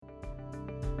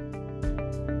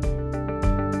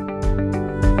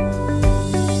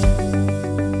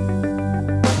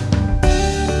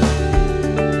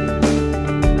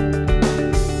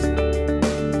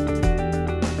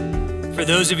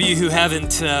those of you who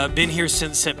haven't been here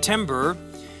since September,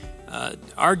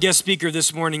 our guest speaker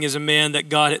this morning is a man that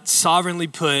God had sovereignly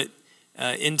put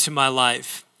into my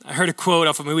life. I heard a quote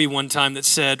off a movie one time that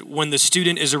said, "When the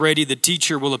student is ready, the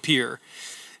teacher will appear."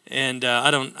 And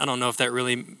I don't know if that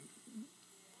really.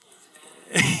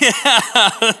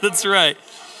 Yeah, that's right.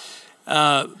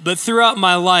 But throughout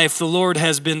my life, the Lord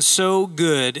has been so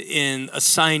good in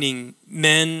assigning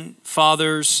men,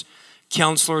 fathers,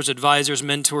 counselors, advisors,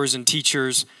 mentors, and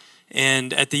teachers.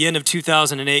 And at the end of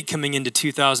 2008, coming into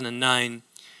 2009,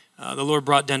 the Lord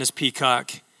brought Dennis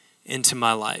Peacock into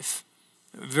my life.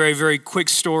 Very, very quick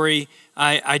story.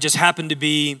 I just happened to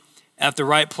be at the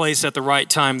right place at the right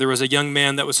time. There was a young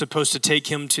man that was supposed to take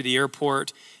him to the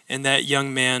airport, and that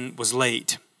young man was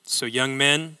late. So young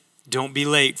men, don't be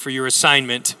late for your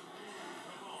assignment,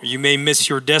 or you may miss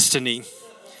your destiny,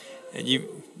 and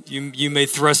you may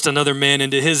thrust another man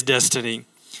into his destiny.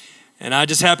 And I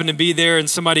just happened to be there, and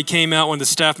somebody came out when the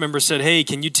staff member said, "Hey,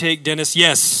 can you take Dennis?"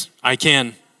 "Yes, I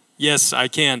can. Yes, I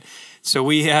can." So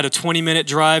we had a 20-minute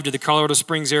drive to the Colorado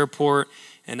Springs airport,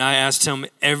 and I asked him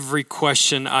every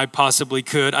question I possibly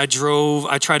could. I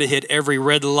tried to hit every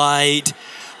red light.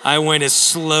 I went as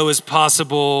slow as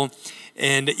possible.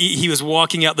 And he was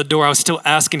walking out the door. I was still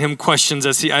asking him questions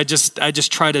I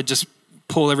just tried to just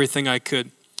pull everything I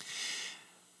could.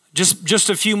 Just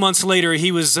a few months later,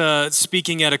 he was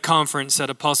speaking at a conference that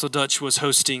Apostle Dutch was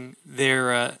hosting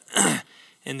there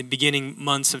in the beginning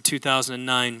months of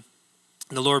 2009.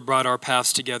 The Lord brought our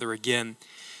paths together again.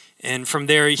 And from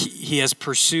there, he has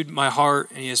pursued my heart,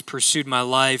 and he has pursued my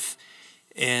life.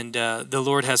 And the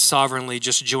Lord has sovereignly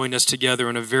just joined us together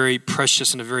in a very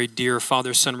precious and a very dear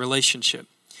father-son relationship.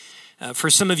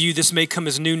 For some of you, this may come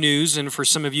as new news, and for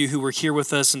some of you who were here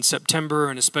with us in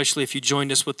September, and especially if you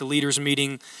joined us with the leaders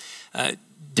meeting,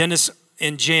 Dennis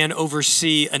and Jan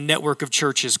oversee a network of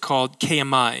churches called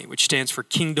KMI, which stands for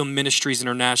Kingdom Ministries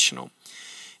International.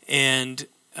 And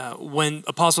when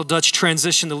Apostle Dutch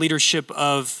transitioned the leadership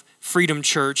of Freedom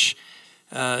Church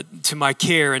to my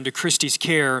care and to Christy's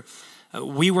care,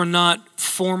 we were not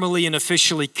formally and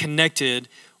officially connected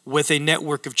with a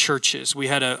network of churches. We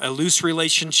had a loose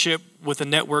relationship with a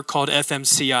network called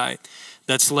FMCI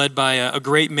that's led by a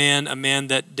great man, a man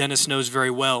that Dennis knows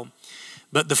very well.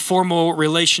 But the formal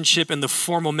relationship and the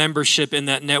formal membership in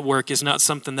that network is not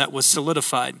something that was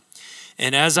solidified.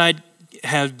 And as I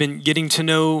have been getting to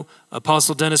know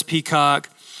Apostle Dennis Peacock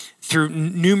through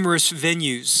numerous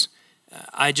venues,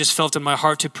 I just felt in my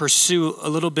heart to pursue a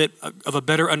little bit of a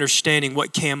better understanding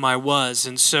what KMI was.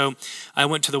 And so I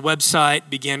went to the website,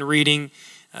 began reading,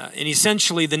 and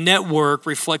essentially the network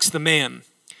reflects the man.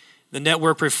 The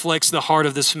network reflects the heart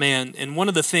of this man. And one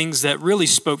of the things that really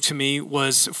spoke to me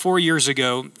was 4 years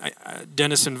ago,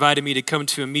 Dennis invited me to come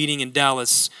to a meeting in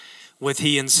Dallas with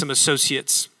he and some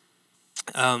associates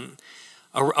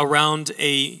around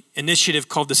a initiative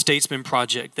called the Statesman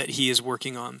Project that he is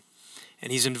working on.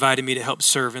 And he's invited me to help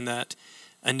serve in that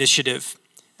initiative.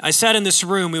 I sat in this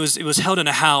room. It was held in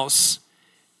a house,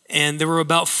 and there were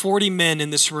about 40 men in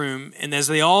this room. And as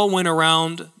they all went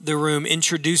around the room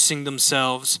introducing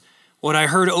themselves, what I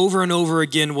heard over and over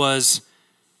again was,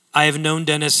 "I have known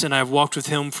Dennis, and I have walked with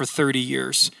him for 30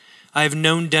 years. I have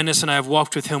known Dennis, and I have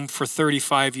walked with him for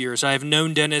 35 years. I have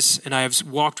known Dennis, and I have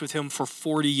walked with him for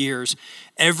 40 years."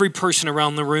 Every person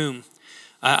around the room.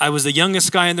 I was the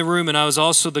youngest guy in the room, and I was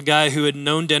also the guy who had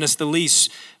known Dennis the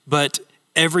least. But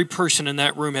every person in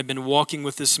that room had been walking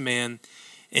with this man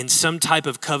in some type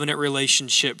of covenant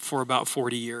relationship for about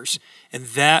 40 years. And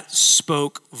that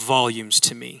spoke volumes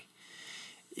to me.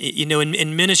 You know,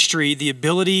 in ministry, the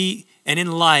ability, and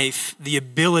in life, the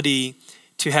ability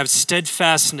to have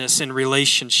steadfastness in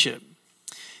relationship.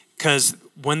 Because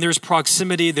when there's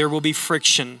proximity, there will be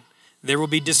friction. There will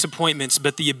be disappointments,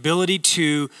 but the ability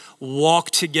to walk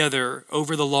together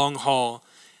over the long haul,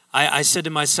 I said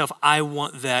to myself, I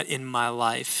want that in my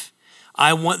life.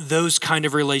 I want those kind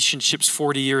of relationships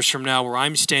 40 years from now where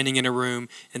I'm standing in a room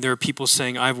and there are people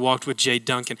saying, "I've walked with Jay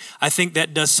Duncan." I think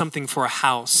that does something for a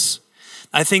house.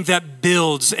 I think that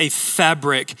builds a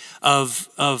fabric of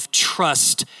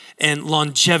trust and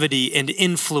longevity and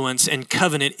influence and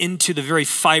covenant into the very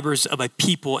fibers of a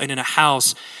people and in a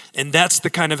house. And that's the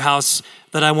kind of house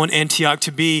that I want Antioch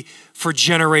to be for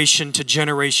generation to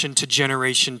generation to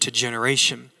generation to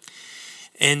generation.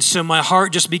 And so my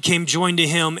heart just became joined to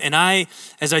him. And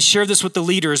as I shared this with the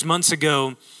leaders months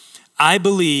ago, I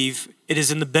believe it is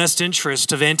in the best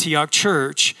interest of Antioch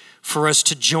Church for us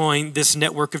to join this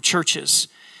network of churches.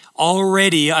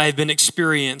 Already, I've been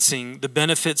experiencing the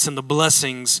benefits and the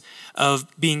blessings of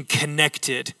being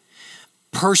connected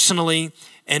personally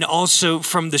and also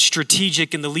from the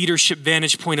strategic and the leadership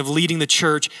vantage point of leading the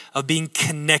church, of being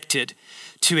connected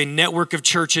to a network of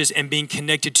churches and being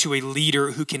connected to a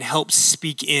leader who can help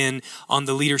speak in on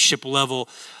the leadership level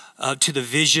to the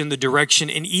vision, the direction,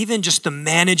 and even just the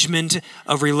management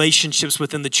of relationships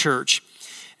within the church.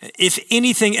 If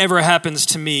anything ever happens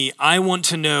to me, I want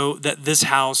to know that this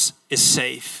house is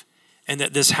safe and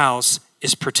that this house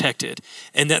is protected,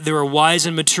 and that there are wise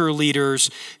and mature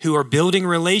leaders who are building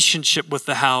relationship with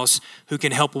the house who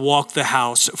can help walk the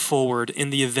house forward in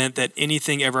the event that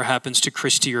anything ever happens to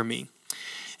Christy or me.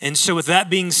 And so with that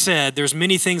being said, there's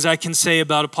many things I can say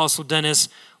about Apostle Dennis.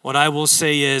 What I will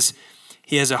say is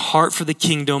he has a heart for the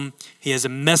kingdom. He has a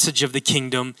message of the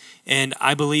kingdom. And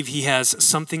I believe he has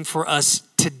something for us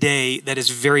today that is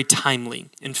very timely.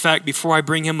 In fact, before I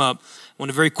bring him up, I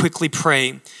want to very quickly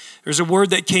pray. There's a word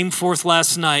that came forth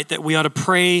last night that we ought to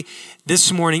pray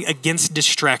this morning against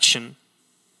distraction.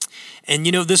 And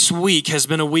you know, this week has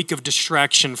been a week of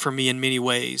distraction for me in many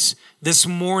ways. This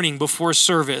morning before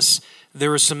service, there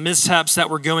were some mishaps that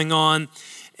were going on.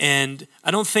 And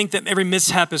I don't think that every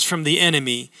mishap is from the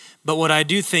enemy. But what I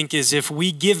do think is if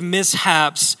we give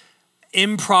mishaps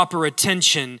improper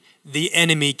attention, the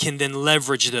enemy can then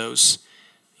leverage those.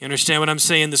 You understand what I'm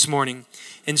saying this morning?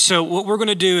 And so what we're going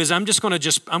to do is I'm going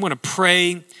to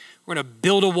pray. We're going to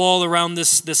build a wall around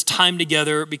this time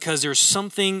together, because there's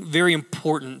something very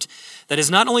important that is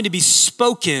not only to be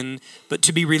spoken, but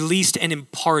to be released and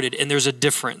imparted. And there's a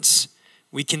difference.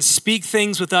 We can speak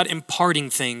things without imparting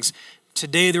things.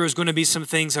 Today, there is going to be some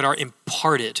things that are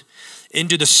imparted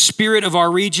into the spirit of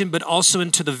our region, but also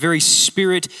into the very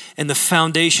spirit and the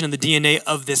foundation and the DNA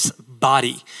of this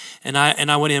body. And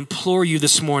I want to implore you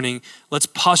this morning, let's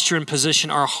posture and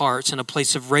position our hearts in a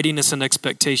place of readiness and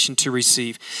expectation to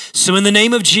receive. So in the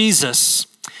name of Jesus,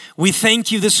 we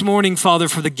thank you this morning, Father,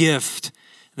 for the gift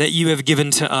that you have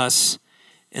given to us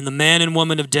and the man and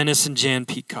woman of Dennis and Jan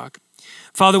Peacock.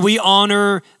 Father, we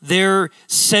honor their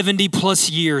 70 plus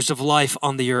years of life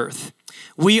on the earth.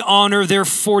 We honor their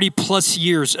 40 plus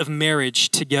years of marriage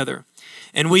together.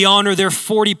 And we honor their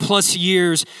 40 plus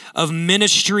years of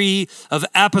ministry, of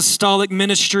apostolic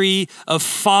ministry, of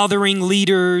fathering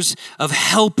leaders, of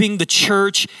helping the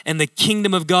church and the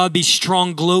kingdom of God be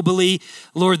strong globally.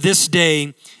 Lord, this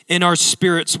day in our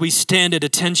spirits, we stand at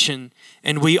attention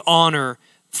and we honor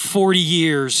 40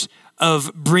 years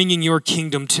of bringing your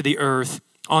kingdom to the earth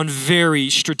on very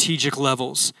strategic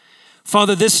levels.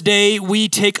 Father, this day we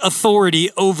take authority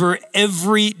over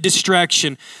every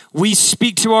distraction. We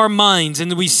speak to our minds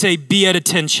and we say, be at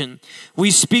attention.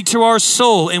 We speak to our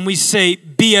soul and we say,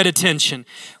 be at attention.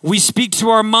 We speak to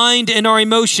our mind and our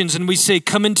emotions and we say,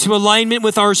 come into alignment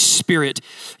with our spirit.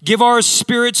 Give our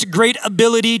spirits great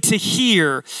ability to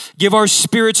hear. Give our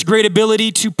spirits great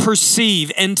ability to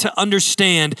perceive and to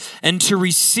understand and to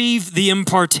receive the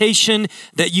impartation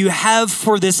that you have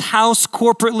for this house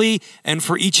corporately and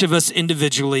for each of us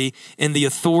individually, in the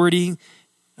authority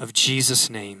of Jesus'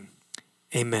 name.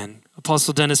 Amen.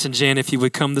 Apostle Dennis and Jan, if you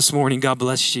would come this morning, God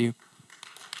bless you.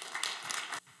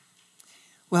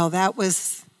 Well, that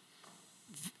was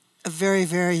a very,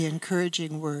 very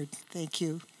encouraging word. Thank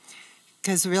you.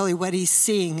 Because really what he's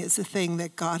seeing is the thing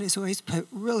that God has always put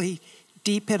really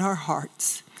deep in our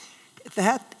hearts.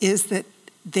 That is that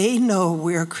they know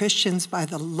we're Christians by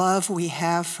the love we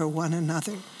have for one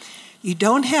another. You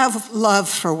don't have love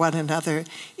for one another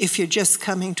if you're just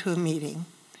coming to a meeting.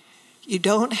 You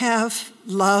don't have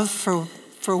love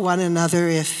for one another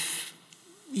if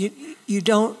you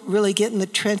don't really get in the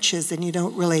trenches and you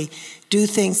don't really do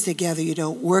things together. You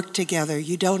don't work together.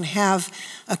 You don't have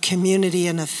a community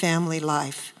and a family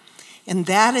life. And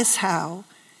that is how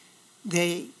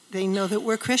they know that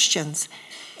we're Christians.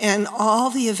 And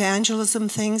all the evangelism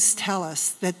things tell us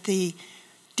that the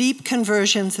deep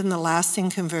conversions and the lasting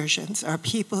conversions are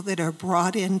people that are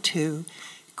brought into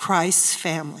Christ's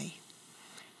family.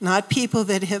 Not people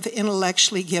that have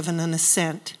intellectually given an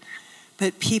assent,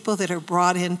 but people that are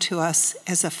brought into us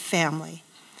as a family.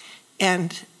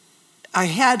 And I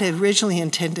had originally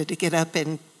intended to get up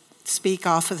and speak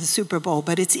off of the Super Bowl,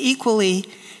 but it's equally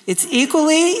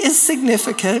as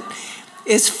significant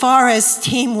as far as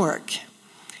teamwork.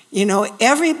 You know,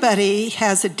 everybody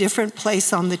has a different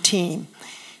place on the team.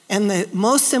 And the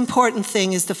most important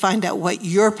thing is to find out what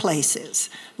your place is.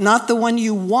 Not the one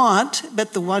you want,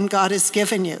 but the one God has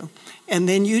given you. And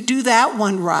then you do that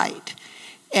one right.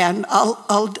 And I'm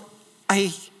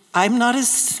not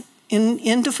as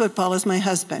into football as my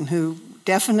husband, who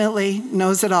definitely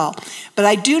knows it all. But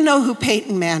I do know who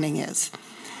Peyton Manning is.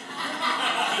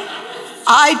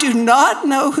 I do not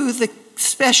know who the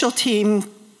special team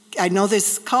I know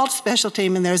this is called special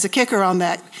team, and there's a kicker on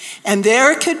that. And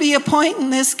there could be a point in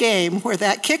this game where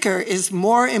that kicker is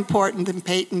more important than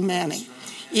Peyton Manning.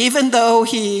 Even though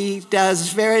he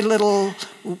does very little,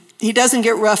 he doesn't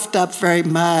get roughed up very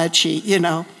much.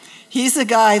 He's a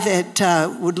guy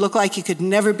that would look like he could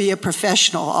never be a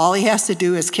professional. All he has to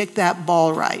do is kick that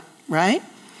ball right?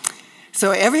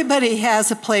 So everybody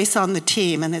has a place on the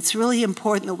team, and it's really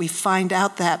important that we find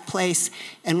out that place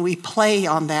and we play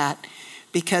on that,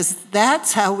 because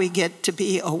that's how we get to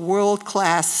be a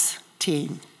world-class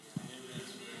team.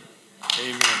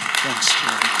 Amen. Thanks,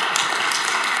 Jerry.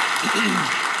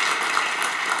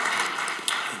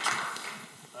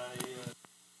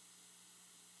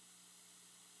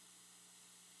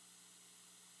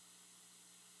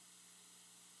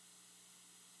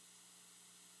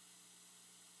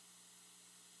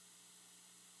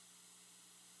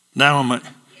 Now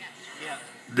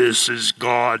this is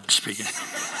God speaking.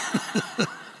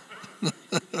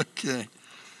 Okay.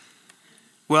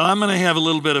 Well, I'm going to have a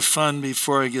little bit of fun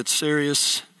before I get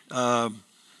serious.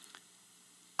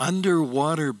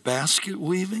 Underwater basket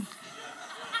weaving?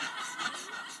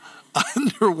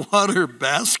 Underwater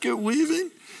basket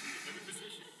weaving?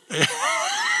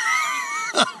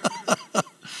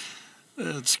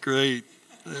 That's great.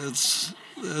 That's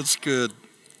good.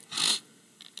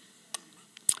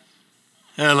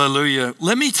 Hallelujah.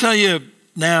 Let me tell you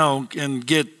now and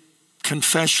get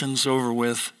confessions over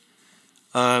with.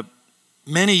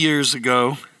 Many years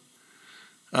ago,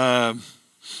 the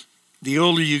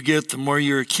older you get, the more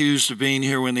you're accused of being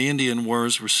here when the Indian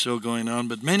Wars were still going on.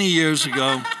 But many years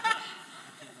ago,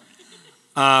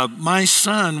 my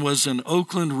son was an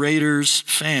Oakland Raiders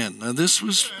fan. Now this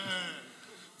was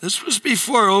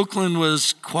before Oakland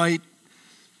was quite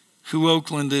who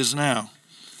Oakland is now.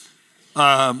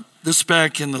 This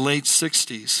back in the late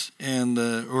 60s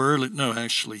the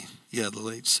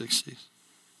late 60s,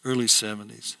 early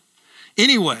 70s.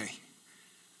 Anyway,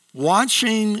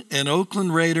 watching an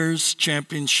Oakland Raiders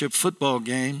championship football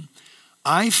game,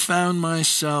 I found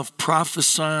myself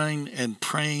prophesying and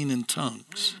praying in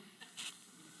tongues.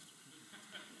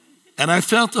 And I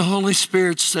felt the Holy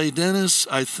Spirit say, Dennis,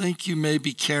 I think you may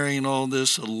be carrying all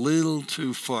this a little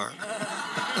too far.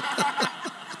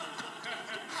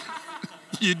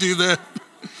 You do that?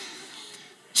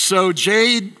 So,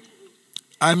 Jade,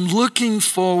 I'm looking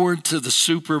forward to the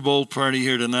Super Bowl party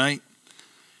here tonight.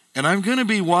 And I'm going to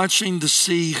be watching to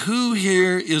see who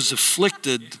here is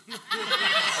afflicted.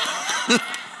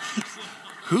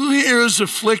 Who here is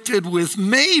afflicted with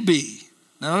maybe.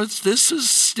 Now, this is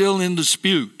still in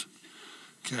dispute.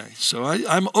 Okay, so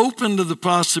I'm open to the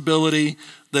possibility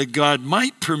that God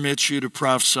might permit you to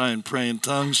prophesy and pray in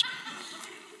tongues.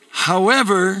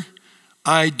 However,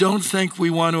 I don't think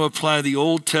we want to apply the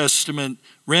Old Testament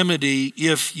remedy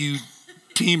if your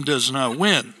team does not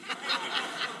win.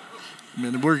 I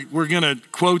mean, we're going to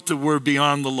quote that we're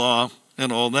beyond the law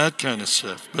and all that kind of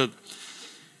stuff, but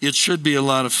it should be a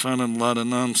lot of fun and a lot of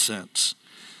nonsense.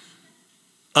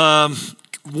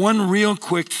 One real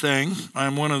quick thing.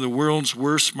 I'm one of the world's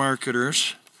worst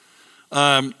marketers.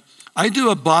 I do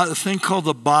a thing called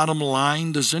the bottom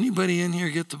line. Does anybody in here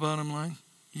get the bottom line?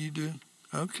 You do?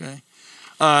 Okay.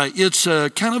 It's a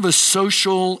kind of a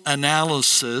social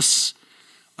analysis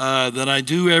that I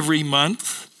do every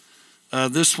month.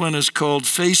 This one is called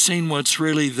Facing What's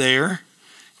Really There.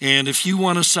 And if you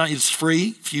want to sign, it's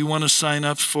free. If you want to sign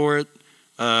up for it,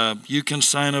 you can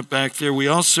sign up back there. We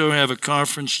also have a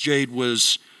conference. Jade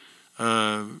was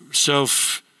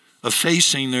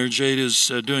self-effacing there. Jade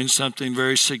is doing something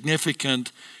very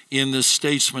significant in the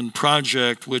Statesman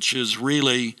Project, which is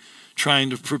really trying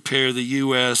to prepare the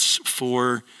U.S.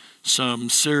 for some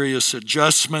serious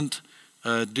adjustment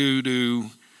due to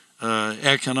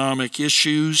economic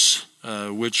issues,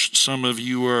 which some of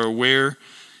you are aware.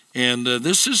 And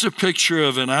this is a picture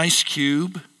of an ice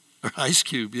cube. Ice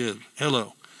cube, yeah,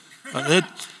 hello.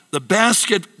 The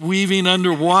basket weaving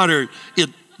underwater,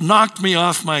 it knocked me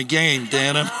off my game,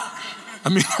 Dan.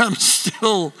 I'm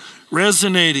still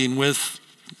resonating with,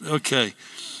 okay.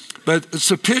 But it's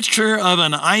a picture of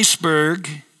an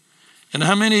iceberg. And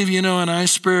how many of you know an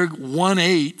iceberg?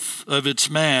 1/8 of its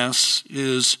mass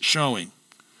is showing.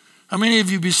 How many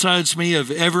of you besides me have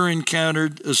ever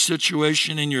encountered a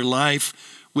situation in your life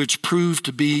which proved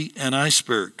to be an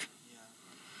iceberg?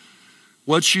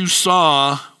 What you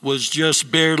saw was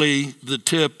just barely the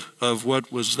tip of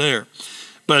what was there.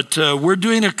 But we're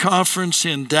doing a conference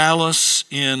in Dallas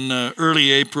in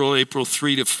early April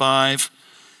 3 to 5.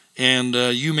 And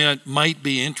you might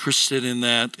be interested in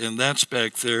that, and that's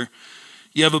back there.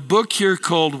 You have a book here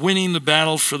called Winning the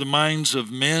Battle for the Minds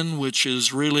of Men, which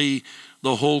is really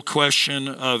the whole question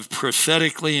of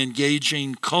prophetically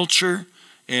engaging culture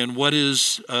and what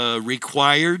is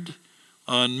required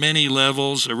on many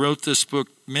levels. I wrote this book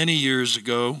many years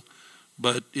ago,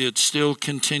 but it still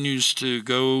continues to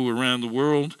go around the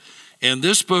world. And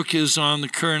this book is on the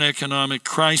current economic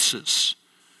crisis,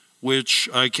 which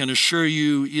I can assure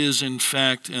you is in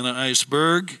fact an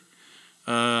iceberg.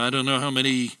 I don't know how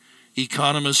many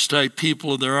economist type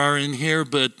people there are in here,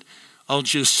 but I'll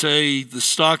just say the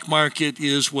stock market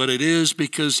is what it is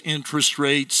because interest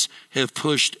rates have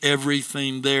pushed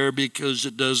everything there because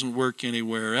it doesn't work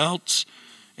anywhere else.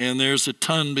 And there's a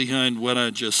ton behind what I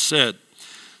just said.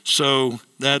 So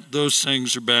those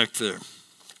things are back there.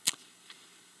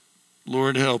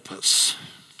 Lord help us.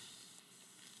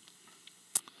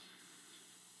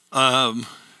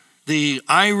 The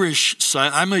Irish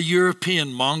side, I'm a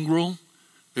European mongrel.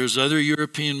 There's other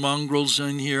European mongrels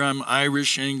in here. I'm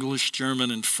Irish, English,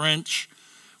 German, and French,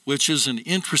 which is an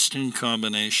interesting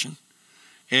combination.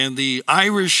 And the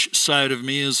Irish side of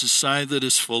me is a side that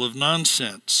is full of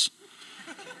nonsense,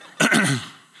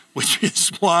 which is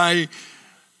why,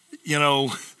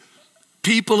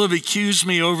 people have accused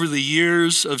me over the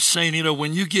years of saying,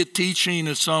 when you get teaching,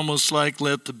 it's almost like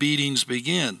let the beatings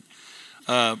begin.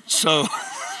 So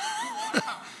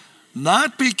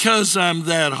not because I'm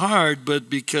that hard, but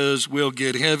because we'll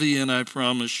get heavy, and I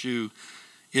promise you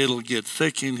it'll get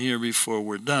thick in here before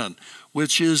we're done,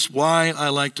 which is why I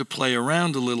like to play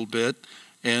around a little bit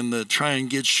and try and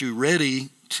get you ready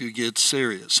to get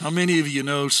serious. How many of you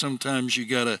know sometimes you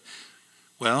got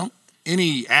to,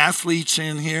 any athletes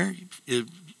in here,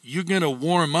 you're going to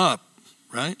warm up,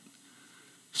 right?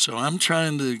 So I'm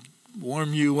trying to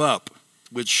warm you up,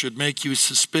 which should make you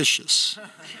suspicious.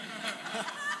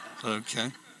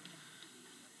 Okay?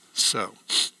 So,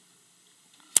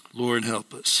 Lord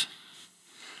help us.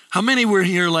 How many were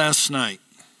here last night?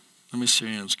 Let me see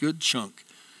your hands. Good chunk.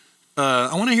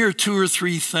 I want to hear 2 or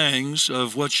 3 things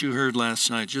of what you heard last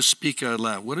night. Just speak out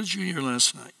loud. What did you hear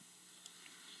last night?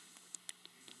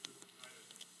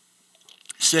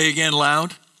 Say again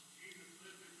loud.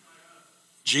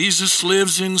 Jesus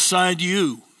lives inside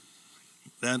you.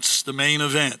 That's the main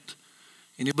event.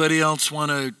 Anybody else want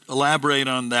to elaborate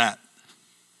on that?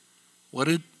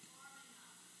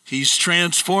 He's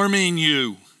transforming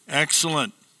you.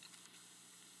 Excellent.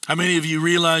 How many of you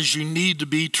realize you need to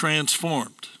be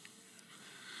transformed?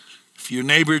 If your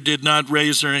neighbor did not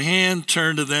raise their hand,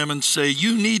 turn to them and say,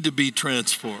 you need to be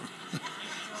transformed.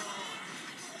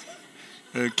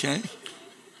 Okay.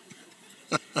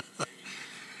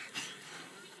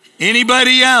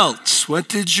 Anybody else? What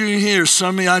did you hear?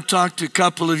 I talked to a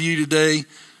couple of you today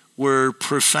were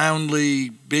profoundly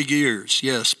big ears.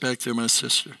 Yes, back there, my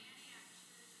sister.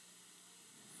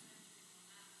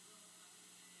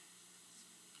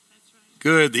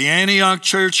 Good. The Antioch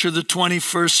church of the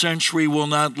 21st century will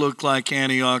not look like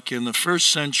Antioch in the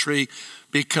first century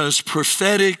because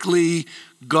prophetically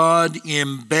God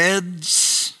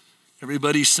embeds,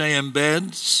 everybody say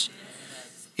embeds,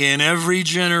 in every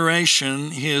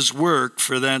generation his work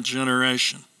for that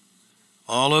generation,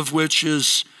 all of which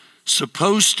is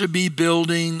supposed to be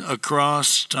building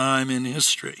across time and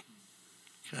history.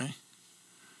 Okay?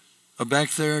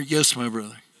 Back there, yes, my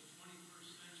brother.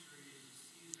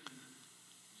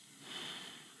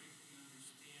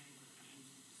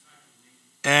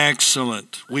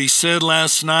 Excellent. We said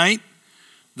last night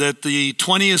that the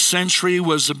 20th century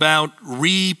was about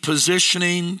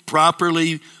repositioning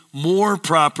more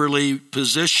properly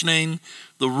positioning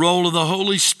the role of the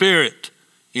Holy Spirit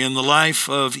in the life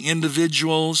of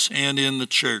individuals and in the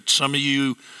church. Some of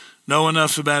you know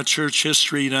enough about church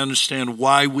history to understand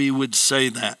why we would say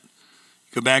that.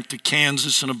 Go back to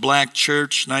Kansas and a black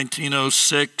church,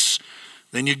 1906.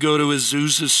 Then you go to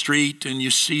Azusa Street and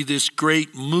you see this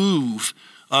great move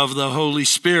of the Holy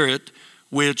Spirit,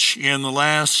 which in the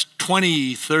last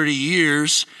 20, 30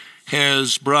 years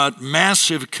has brought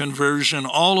massive conversion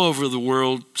all over the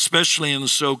world, especially in the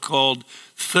so-called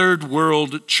third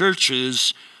world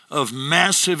churches, of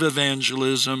massive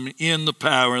evangelism in the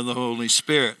power of the Holy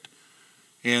Spirit.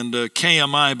 And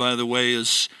KMI, by the way,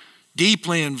 is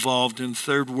deeply involved in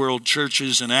third world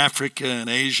churches in Africa and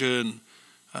Asia and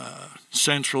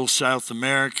Central South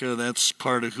America. That's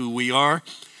part of who we are.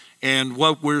 And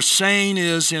what we're saying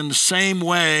is, in the same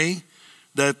way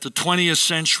that the 20th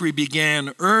century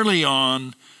began early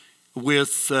on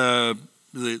with the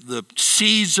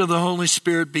seeds of the Holy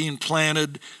Spirit being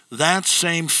planted, that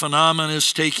same phenomenon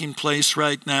is taking place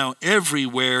right now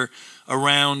everywhere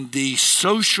around the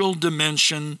social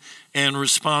dimension and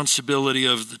responsibility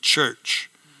of the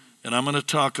church. And I'm going to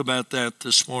talk about that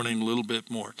this morning a little bit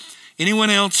more. Anyone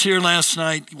else here last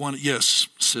night? Yes,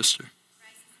 sister.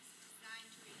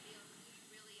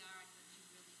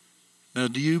 Now,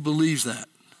 do you believe that?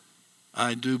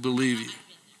 I do believe you.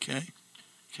 Okay?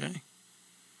 Okay.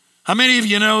 How many of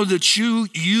you know that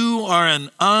you are an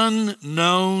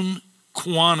unknown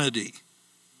quantity?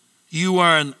 You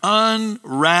are an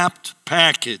unwrapped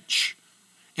package,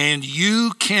 and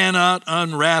you cannot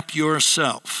unwrap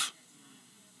yourself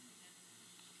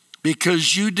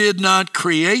because you did not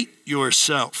create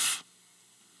yourself.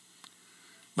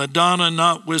 Madonna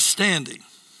notwithstanding.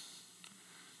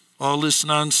 All this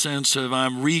nonsense of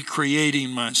I'm recreating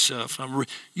myself.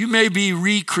 You may be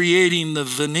recreating the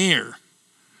veneer,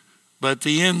 but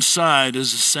the inside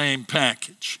is the same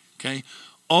package, okay?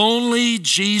 Only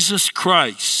Jesus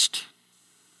Christ,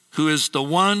 who is the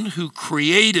one who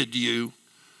created you,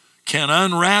 can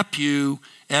unwrap you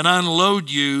and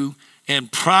unload you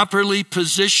and properly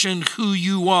position who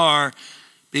you are,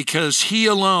 because he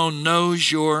alone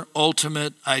knows your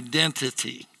ultimate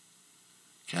identity,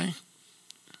 okay?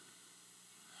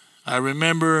 I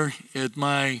remember at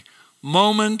my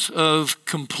moment of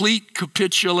complete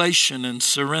capitulation and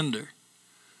surrender,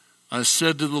 I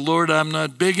said to the Lord, I'm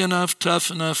not big enough,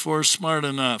 tough enough, or smart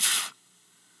enough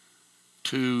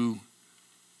to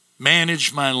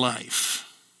manage my life.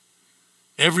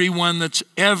 Everyone that's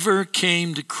ever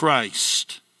came to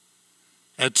Christ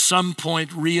at some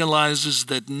point realizes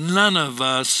that none of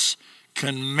us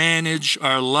can manage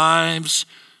our lives,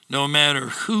 no matter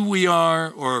who we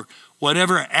are or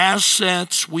whatever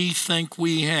assets we think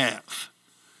we have.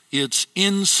 It's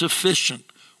insufficient,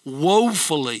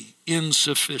 woefully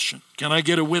insufficient. Can I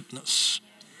get a witness?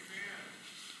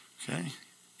 Okay.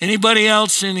 Anybody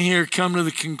else in here come to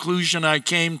the conclusion I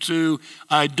came to,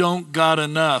 I don't got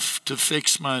enough to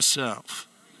fix myself?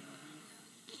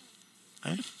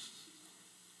 Okay.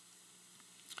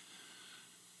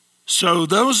 So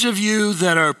those of you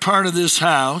that are part of this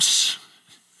house,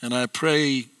 and I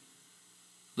pray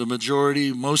the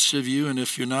majority, most of you, and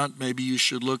if you're not, maybe you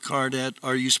should look hard at,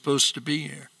 are you supposed to be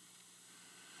here?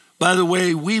 By the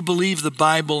way, we believe the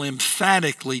Bible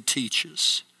emphatically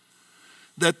teaches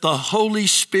that the Holy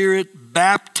Spirit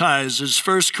baptizes,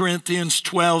 1 Corinthians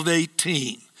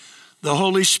 12:18. The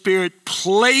Holy Spirit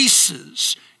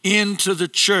places into the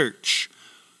church,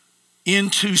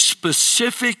 into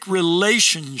specific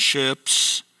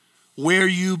relationships where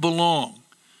you belong.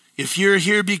 If you're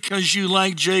here because you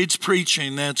like Jade's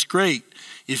preaching, that's great.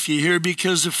 If you're here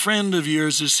because a friend of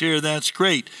yours is here, that's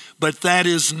great. But that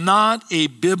is not a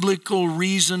biblical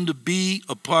reason to be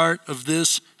a part of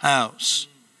this house.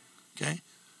 Okay?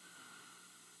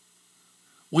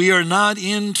 We are not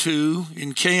in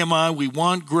KMI, we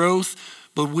want growth,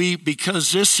 but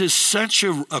because this is such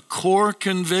a core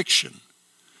conviction.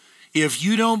 If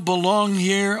you don't belong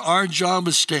here, our job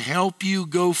is to help you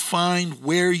go find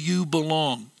where you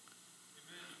belong.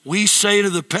 We say to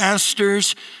the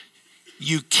pastors,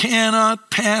 you cannot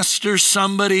pastor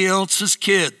somebody else's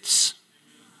kids.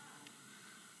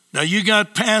 Now you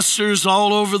got pastors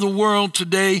all over the world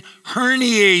today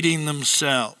herniating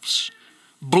themselves,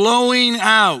 blowing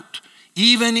out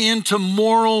even into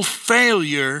moral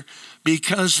failure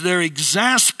because they're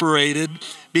exasperated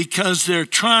because they're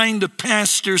trying to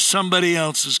pastor somebody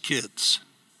else's kids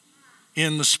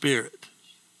in the Spirit.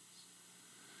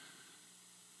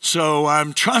 So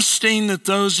I'm trusting that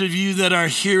those of you that are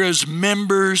here as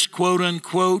members, quote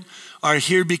unquote, are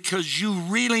here because you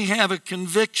really have a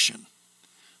conviction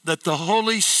that the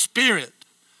Holy Spirit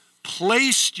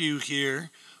placed you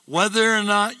here whether or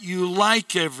not you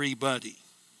like everybody.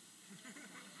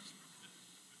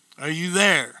 Are you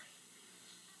there?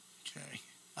 Okay.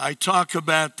 I talk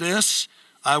about this.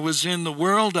 I was in the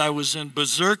world. I was in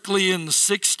Berkeley in the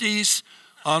 60s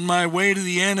on my way to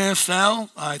the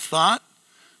NFL, I thought.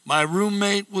 My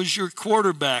roommate was your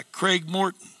quarterback, Craig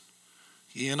Morton.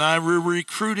 He and I were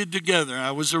recruited together. I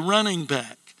was a running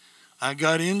back. I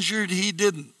got injured, he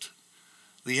didn't.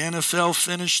 The NFL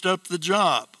finished up the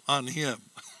job on him.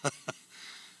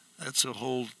 That's a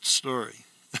whole story.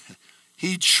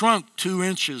 He'd shrunk 2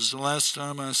 inches the last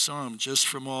time I saw him, just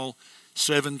from all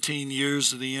 17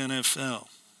 years of the NFL.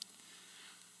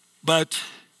 But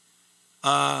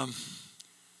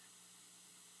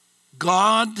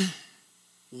God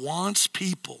wants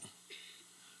people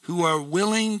who are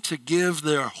willing to give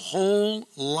their whole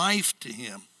life to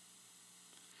him.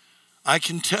 I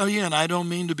can tell you, and I don't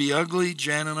mean to be ugly,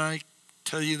 Jan and I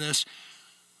tell you this,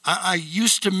 I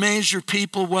used to measure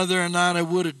people whether or not I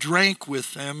would have drank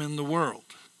with them in the world.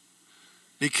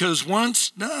 Because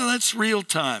once, no, that's real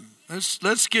time.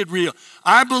 Let's get real.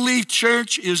 I believe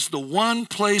church is the one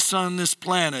place on this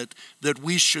planet that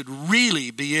we should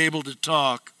really be able to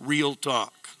talk real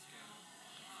talk.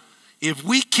 If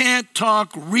we can't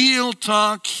talk real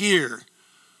talk here,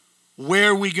 where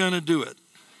are we going to do it?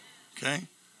 Okay?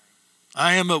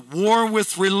 I am at war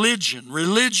with religion.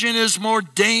 Religion is more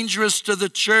dangerous to the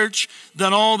church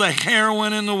than all the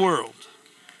heroin in the world.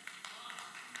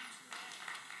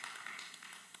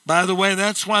 By the way,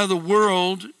 that's why the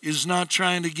world is not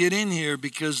trying to get in here,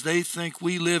 because they think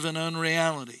we live in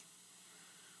unreality.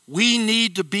 We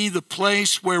need to be the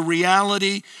place where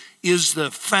reality is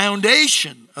the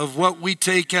foundation of what we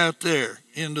take out there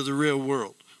into the real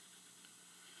world.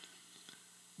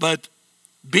 But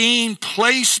being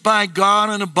placed by God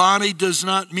in a body does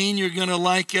not mean you're going to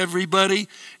like everybody,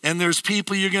 and there's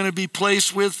people you're going to be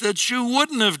placed with that you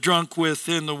wouldn't have drunk with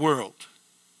in the world.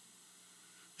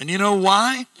 And you know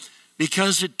why?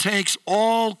 Because it takes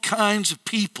all kinds of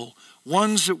people,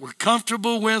 ones that we're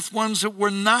comfortable with, ones that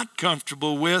we're not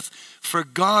comfortable with, for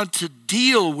God to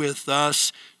deal with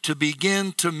us, to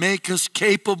begin to make us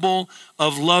capable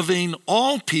of loving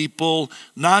all people,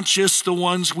 not just the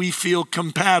ones we feel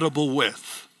compatible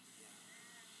with.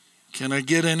 Can I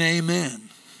get an amen?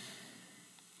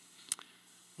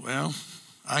 Well,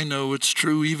 I know it's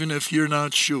true even if you're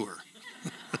not sure.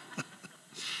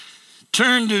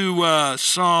 Turn to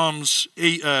Psalms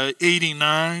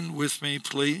 89 with me,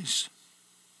 please.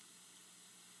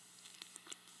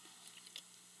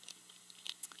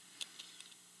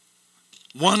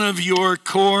 One of your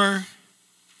core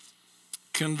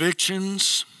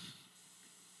convictions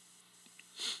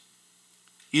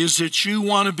is that you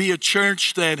want to be a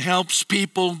church that helps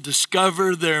people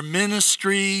discover their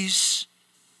ministries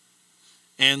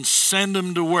and send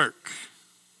them to work.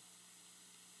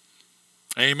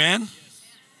 Amen?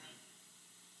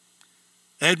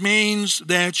 That means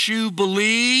that you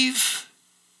believe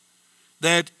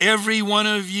that every one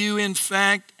of you, in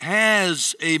fact,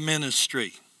 has a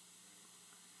ministry.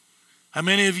 How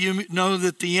many of you know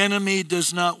that the enemy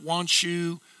does not want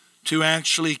you to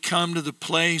actually come to the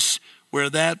place where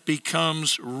that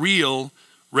becomes real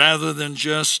rather than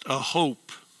just a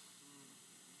hope?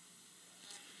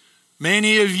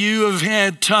 Many of you have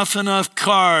had tough enough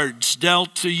cards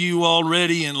dealt to you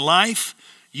already in life.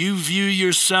 You view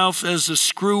yourself as a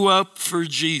screw up for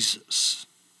Jesus.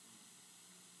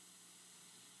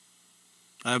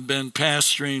 I've been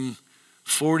pastoring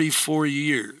 44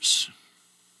 years.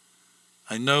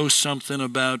 I know something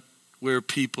about where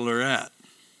people are at.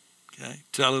 Okay?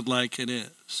 Tell it like it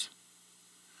is.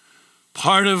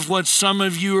 Part of what some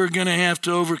of you are going to have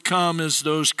to overcome is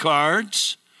those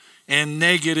cards and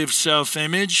negative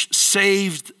self-image,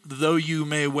 saved though you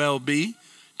may well be,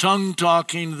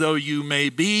 tongue-talking though you may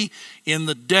be. In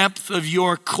the depth of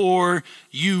your core,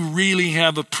 you really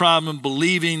have a problem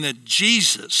believing that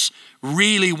Jesus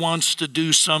really wants to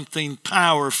do something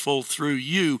powerful through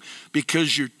you,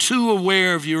 because you're too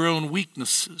aware of your own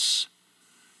weaknesses.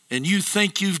 And you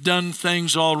think you've done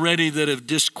things already that have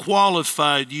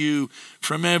disqualified you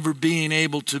from ever being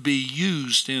able to be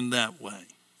used in that way.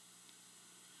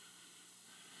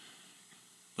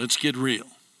 Let's get real.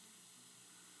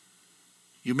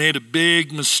 You made a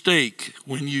big mistake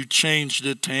when you changed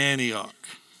it to Antioch.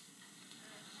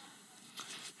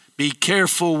 Be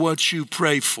careful what you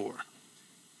pray for.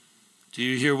 Do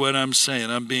you hear what I'm saying?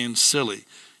 I'm being silly.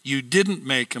 You didn't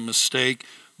make a mistake,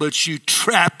 but you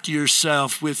trapped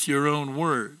yourself with your own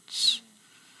words.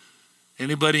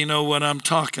 Anybody know what I'm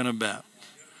talking about?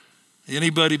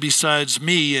 Anybody besides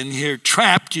me in here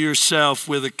trapped yourself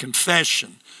with a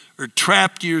confession, or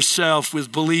trapped yourself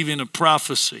with believing a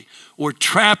prophecy, or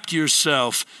trapped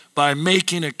yourself by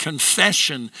making a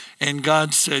confession, and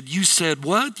God said, you said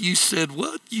what? You said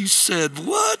what? You said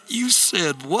what? You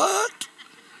said what?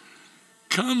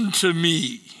 Come to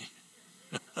me.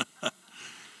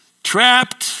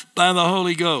 Trapped by the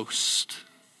Holy Ghost,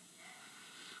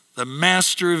 the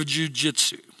master of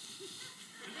jiu-jitsu.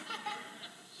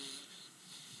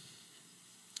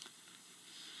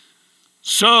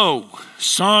 So,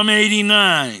 Psalm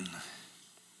 89,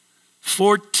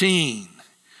 14.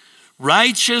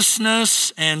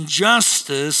 Righteousness and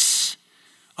justice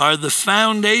are the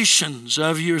foundations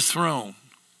of your throne.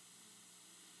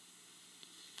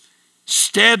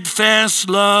 Steadfast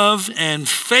love and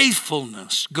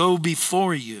faithfulness go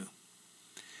before you.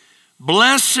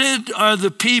 Blessed are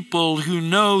the people who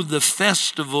know the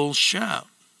festival shout,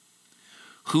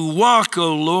 who walk,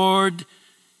 O Lord,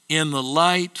 in the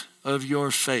light of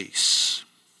your face.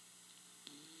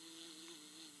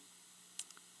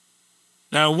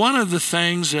 Now, one of the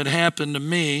things that happened to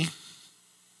me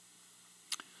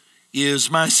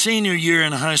is my senior year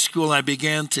in high school, I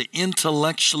began to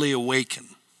intellectually awaken.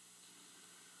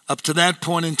 Up to that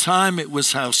point in time, it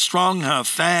was how strong, how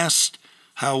fast,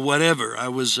 how whatever. I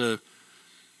was a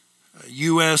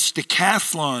U.S.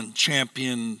 decathlon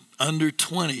champion, under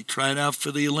 20, tried out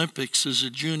for the Olympics as a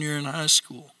junior in high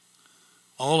school.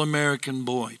 All-American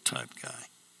boy type guy.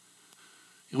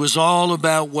 It was all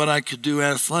about what I could do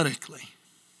athletically.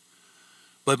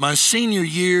 But my senior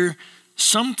year,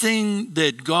 something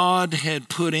that God had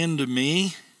put into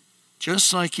me,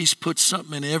 just like he's put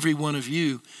something in every one of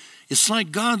you, it's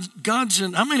like God's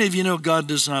in, how many of you know God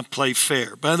does not play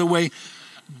fair? By the way,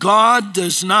 God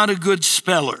is not a good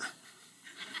speller.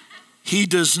 He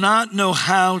does not know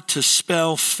how to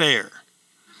spell fair.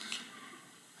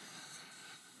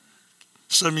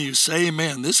 Some of you say,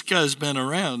 amen, this guy's been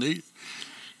around.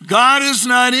 God is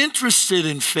not interested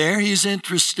in fair. He's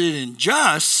interested in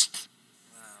just.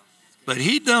 But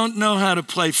he don't know how to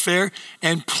play fair.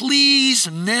 And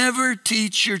please never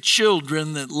teach your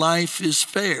children that life is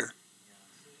fair.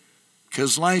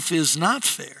 Because life is not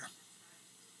fair.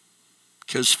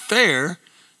 Because fair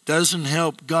doesn't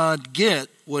help God get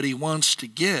what he wants to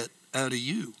get out of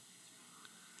you.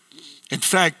 In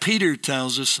fact, Peter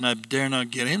tells us, and I dare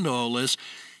not get into all this,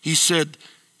 he said,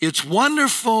 it's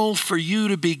wonderful for you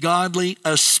to be godly,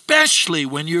 especially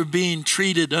when you're being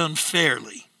treated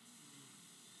unfairly.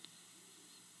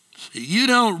 You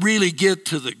don't really get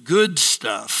to the good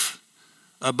stuff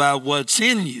about what's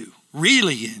in you,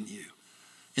 really in you,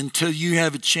 until you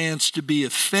have a chance to be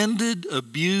offended,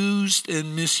 abused,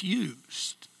 and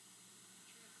misused.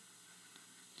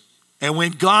 And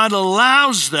when God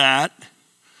allows that,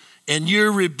 and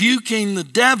you're rebuking the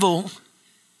devil,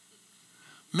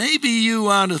 maybe you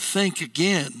ought to think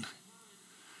again.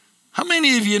 How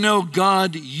many of you know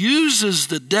God uses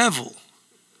the devil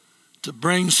to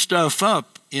bring stuff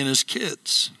up in his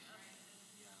kids?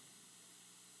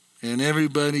 And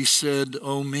everybody said,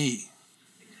 oh me.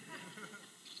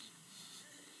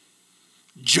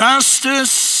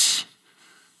 Justice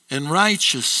and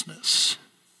righteousness.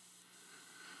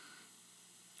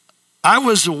 I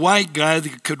was a white guy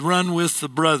that could run with the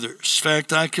brothers. In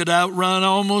fact, I could outrun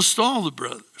almost all the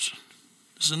brothers.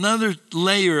 There's another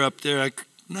layer up there,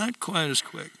 not quite as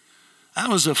quick. I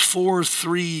was a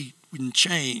 4.3 and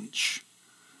change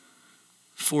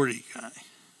 40 guy,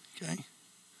 okay?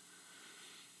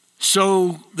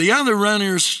 So the other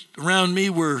runners around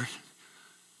me were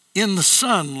in the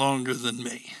sun longer than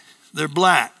me. They're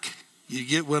black. You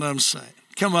get what I'm saying?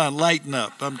 Come on, lighten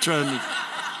up. I'm trying to...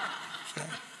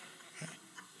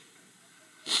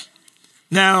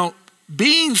 Now,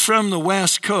 being from the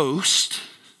West Coast,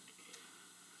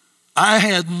 I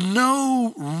had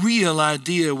no real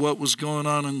idea what was going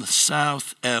on in the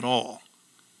South at all.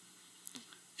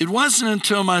 It wasn't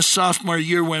until my sophomore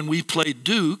year when we played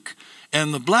Duke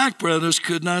and the Black brothers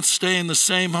could not stay in the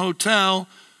same hotel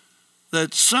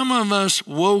that some of us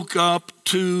woke up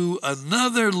to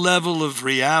another level of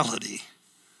reality,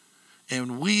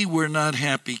 and we were not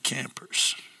happy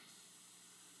campers.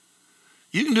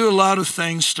 You can do a lot of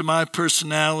things to my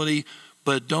personality,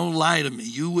 but don't lie to me.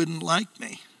 You wouldn't like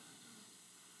me.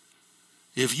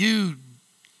 If you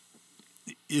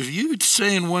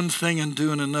saying one thing and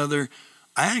doing another,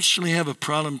 I actually have a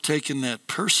problem taking that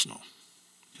personal.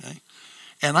 Okay?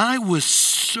 And I was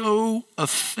so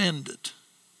offended.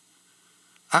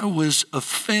 I was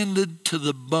offended to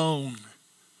the bone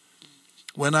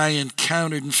when I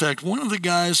encountered, in fact, one of the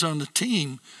guys on the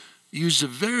team used a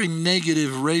very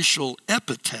negative racial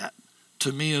epithet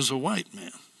to me as a white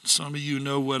man. Some of you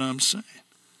know what I'm saying.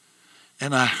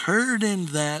 And I heard in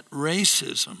that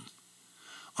racism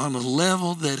on a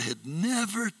level that had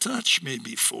never touched me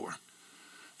before.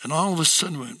 And all of a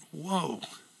sudden went, whoa,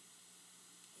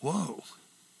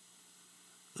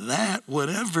 that,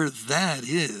 whatever that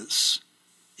is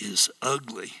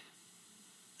ugly.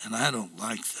 And I don't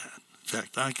like that. In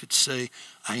fact, I could say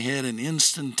I had an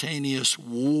instantaneous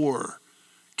war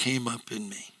came up in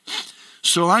me.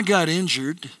 So I got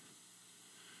injured,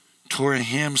 tore a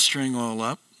hamstring all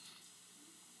up,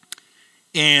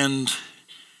 and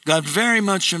got very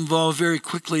much involved very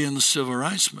quickly in the civil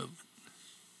rights movement,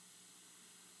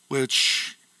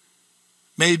 which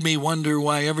made me wonder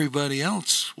why everybody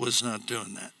else was not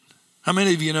doing that. How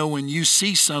many of you know when you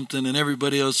see something and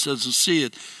everybody else doesn't see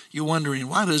it, you're wondering,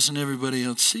 why doesn't everybody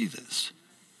else see this?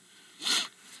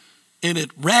 And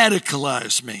it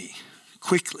radicalized me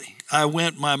quickly. I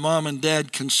went, my mom and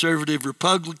dad, conservative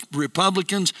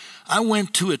Republicans. I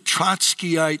went to a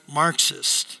Trotskyite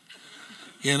Marxist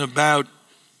in about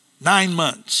 9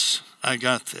 months. I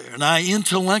got there. And I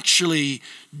intellectually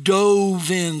dove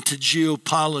into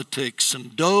geopolitics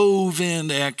and dove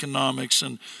into economics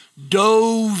and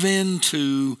dove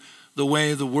into the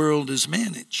way the world is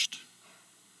managed.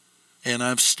 And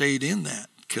I've stayed in that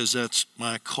because that's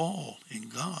my call in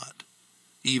God,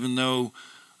 even though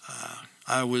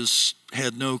I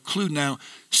had no clue. Now,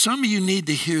 some of you need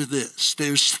to hear this.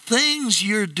 There's things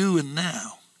you're doing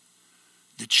now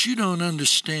that you don't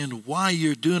understand why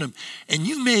you're doing them. And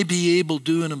you may be able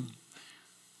doing them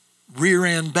rear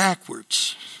end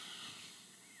backwards.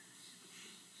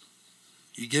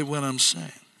 You get what I'm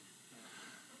saying?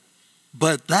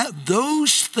 But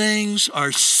those things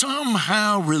are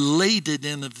somehow related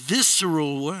in a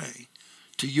visceral way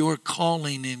to your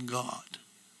calling in God.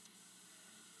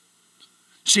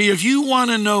 See, if you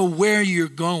want to know where you're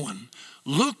going,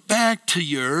 look back to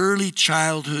your early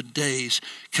childhood days,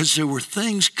 because there were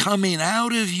things coming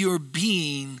out of your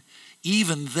being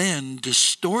even then,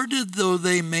 distorted though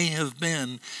they may have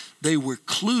been, they were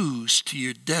clues to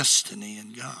your destiny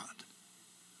in God.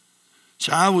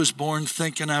 So I was born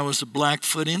thinking I was a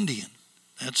Blackfoot Indian.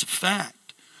 That's a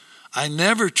fact. I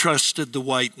never trusted the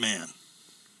white man.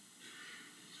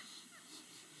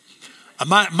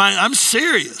 I'm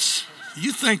serious.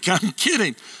 You think I'm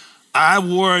kidding. I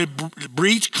wore a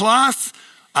breechcloth.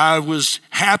 I was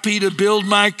happy to build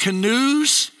my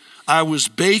canoes. I was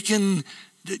baking,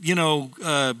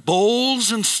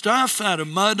 bowls and stuff out of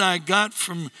mud I got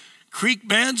from creek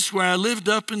beds where I lived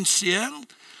up in Seattle.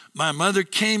 My mother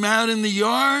came out in the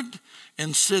yard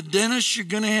and said, "Dennis, you're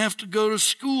going to have to go to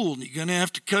school. You're going to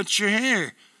have to cut your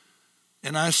hair."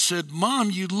 And I said,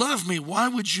 "Mom, you love me. Why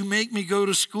would you make me go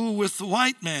to school with the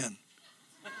white man?"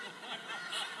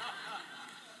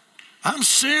 I'm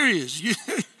serious.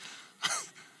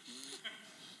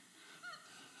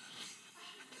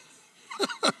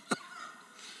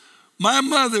 My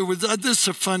mother was, this is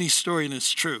a funny story and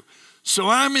it's true. So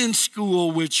I'm in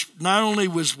school, which not only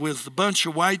was with a bunch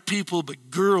of white people, but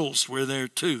girls were there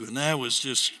too. And that was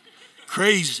just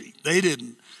crazy. They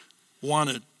didn't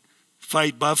want to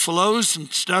fight buffaloes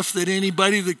and stuff that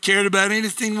anybody that cared about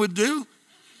anything would do.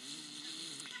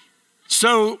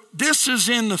 So this is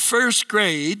in the first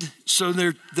grade. So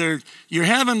you're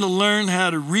having to learn how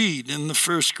to read in the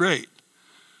first grade.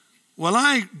 Well,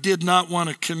 I did not want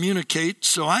to communicate,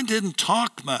 so I didn't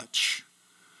talk much.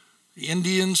 The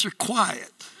Indians are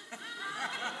quiet.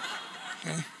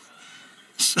 Okay?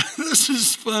 So this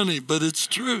is funny, but it's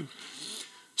true.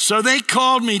 So they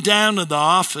called me down to the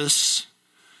office,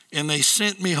 and they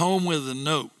sent me home with a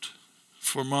note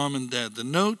for Mom and Dad. The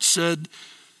note said,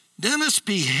 "Dennis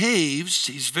behaves,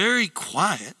 he's very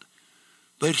quiet,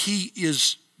 but he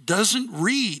doesn't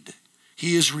read.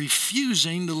 He is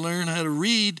refusing to learn how to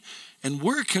read, and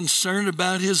we're concerned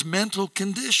about his mental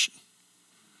condition."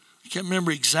 I can't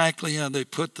remember exactly how they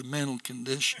put the mental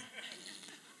condition,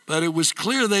 but it was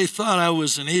clear they thought I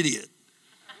was an idiot.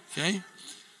 Okay?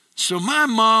 So my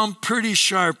mom, pretty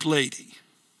sharp lady,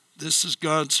 this is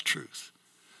God's truth.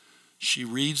 She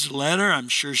reads the letter. I'm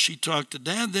sure she talked to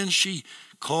Dad. Then she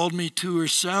called me to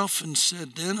herself and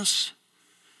said, "Dennis,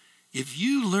 if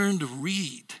you learn to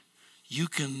read, you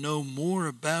can know more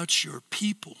about your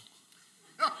people."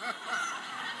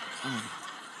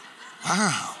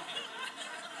 Wow.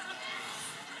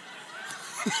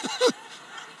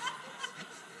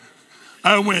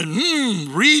 I went,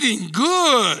 reading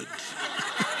good.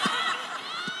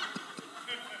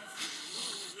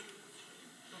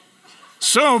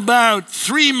 So about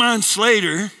 3 months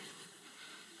later,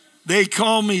 they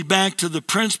called me back to the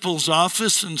principal's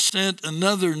office and sent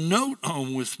another note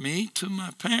home with me to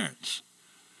my parents.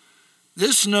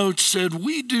 This note said,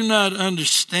 "We do not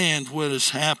understand what has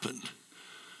happened,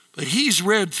 but he's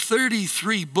read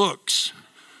 33 books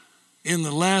in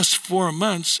the last 4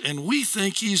 months, and we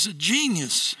think he's a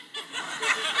genius."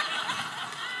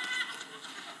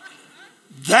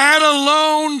 That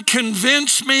alone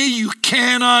convinced me you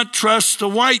cannot trust the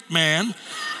white man,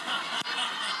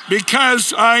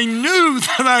 because I knew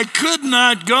that I could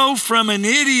not go from an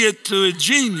idiot to a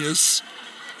genius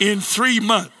in 3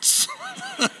 months.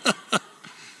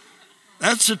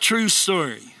 That's a true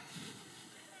story.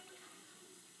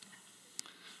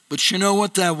 But you know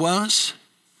what that was?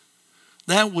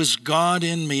 That was God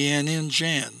in me and in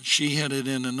Jan. She had it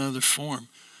in another form.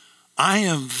 I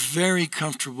am very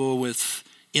comfortable with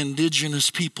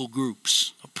indigenous people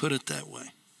groups. I'll put it that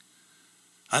way.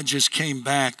 I just came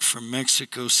back from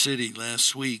Mexico City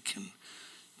last week and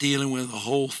dealing with the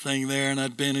whole thing there, and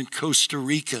I've been in Costa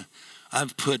Rica.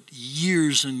 I've put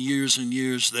years and years and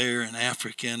years there in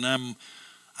Africa, and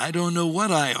I don't know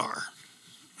what I are,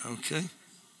 okay?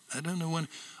 I don't know when.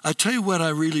 I tell you what I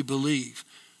really believe.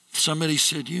 Somebody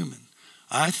said human.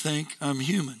 I think I'm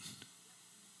human.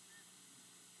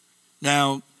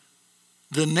 Now,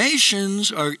 the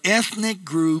nations are ethnic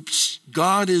groups.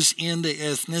 God is into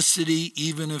ethnicity,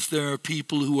 even if there are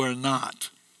people who are not.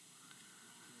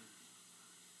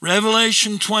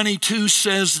 Revelation 22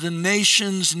 says the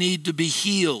nations need to be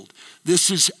healed.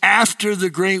 This is after the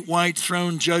great white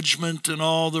throne judgment and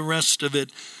all the rest of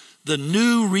it. The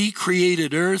new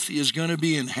recreated earth is going to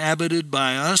be inhabited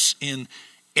by us in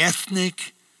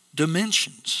ethnic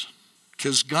dimensions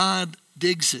because God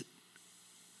digs it.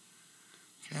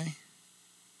 Okay?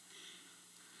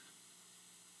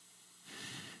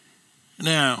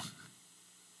 Now,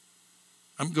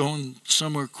 I'm going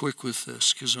somewhere quick with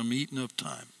this because I'm eating up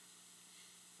time.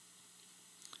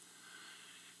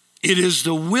 It is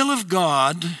the will of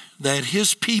God that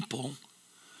his people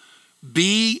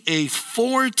be a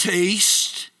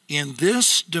foretaste in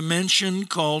this dimension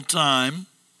called time.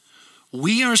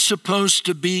 We are supposed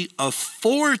to be a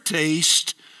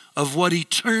foretaste of what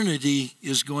eternity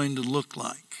is going to look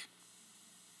like.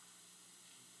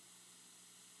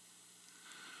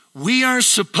 We are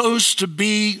supposed to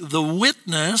be the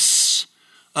witness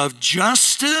of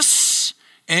justice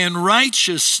and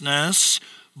righteousness,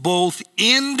 both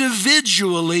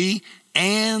individually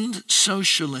and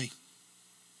socially.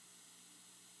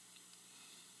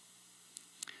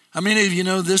 How many of you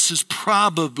know this is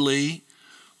probably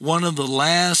one of the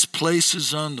last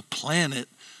places on the planet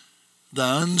the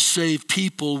unsaved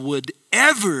people would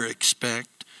ever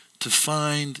expect to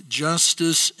find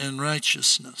justice and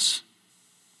righteousness?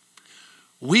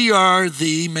 We are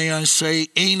the, may I say,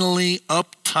 anally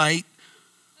uptight,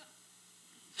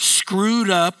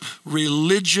 screwed up,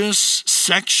 religious,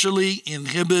 sexually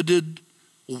inhibited,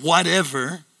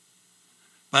 whatever.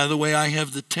 By the way, I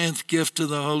have the 10th gift of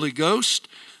the Holy Ghost.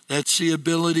 That's the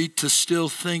ability to still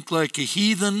think like a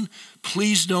heathen.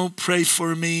 Please don't pray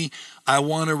for me. I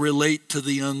want to relate to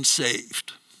the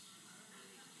unsaved.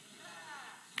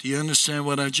 Do you understand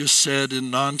what I just said in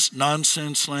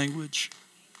nonsense language?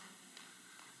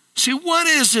 See, what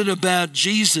is it about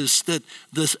Jesus that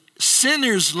the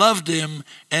sinners loved him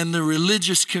and the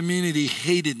religious community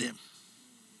hated him?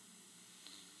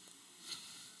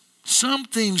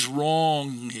 Something's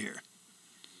wrong here.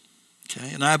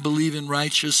 Okay, and I believe in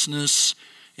righteousness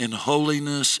and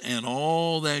holiness and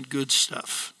all that good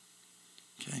stuff.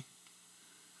 Okay.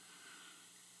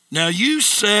 Now you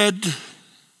said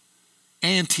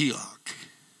Antioch.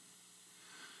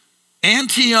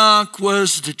 Antioch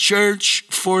was the church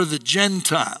for the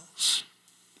Gentiles.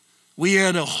 We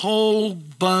had a whole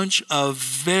bunch of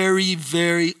very,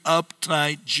 very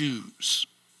uptight Jews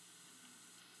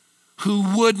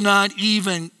who would not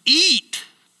even eat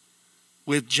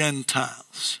with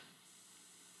Gentiles,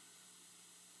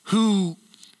 who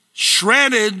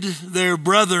shredded their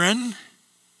brethren,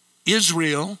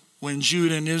 Israel, when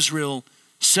Judah and Israel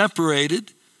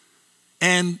separated,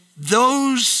 and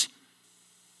those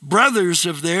brothers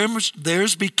of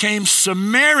theirs became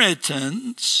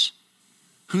Samaritans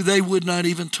who they would not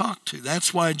even talk to.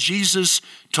 That's why Jesus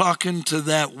talking to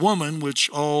that woman, which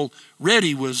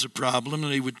already was a problem,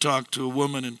 and he would talk to a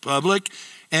woman in public,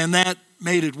 and that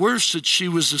made it worse that she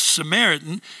was a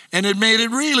Samaritan, and it made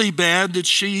it really bad that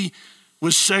she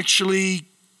was sexually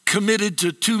committed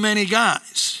to too many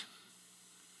guys.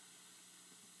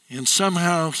 And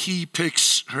somehow he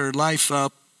picks her life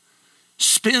up,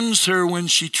 spins her when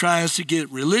she tries to get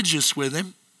religious with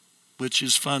him, which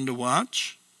is fun to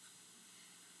watch.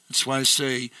 That's why I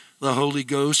say the Holy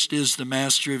Ghost is the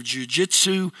master of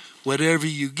jiu-jitsu. Whatever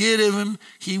you get of him,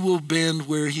 he will bend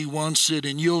where he wants it,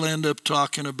 and you'll end up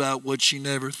talking about what you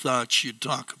never thought you'd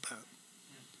talk about.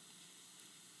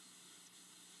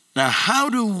 Now, how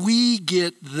do we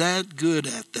get that good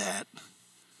at that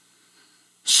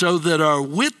so that our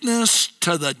witness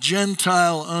to the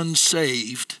Gentile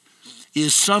unsaved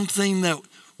is something that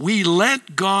we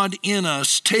let God in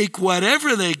us take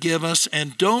whatever they give us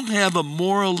and don't have a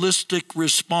moralistic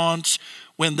response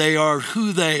when they are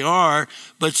who they are,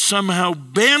 but somehow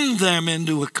bend them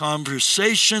into a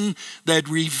conversation that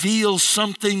reveals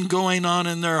something going on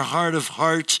in their heart of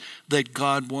hearts that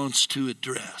God wants to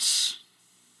address.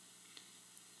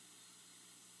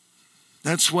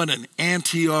 That's what an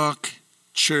Antioch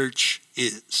church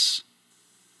is.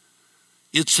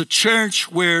 It's a church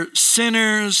where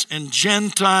sinners and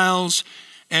Gentiles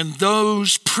and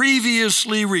those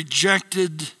previously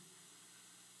rejected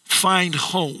find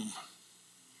home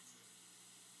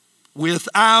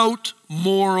without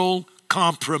moral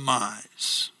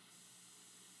compromise.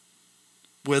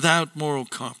 Without moral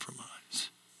compromise.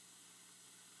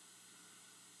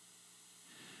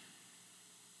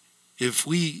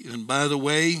 And by the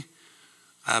way,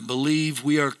 I believe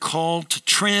we are called to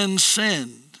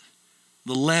transcend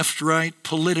the left-right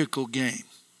political game.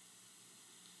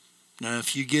 Now,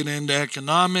 if you get into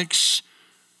economics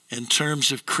in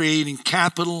terms of creating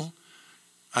capital,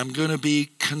 I'm going to be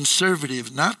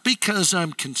conservative, not because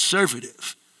I'm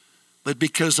conservative, but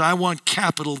because I want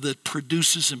capital that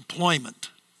produces employment.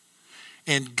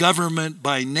 And government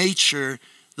by nature,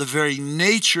 the very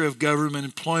nature of government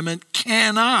employment,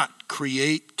 cannot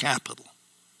create capital.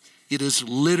 It is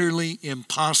literally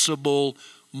impossible,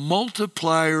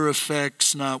 multiplier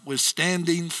effects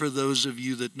notwithstanding, for those of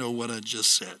you that know what I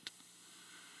just said.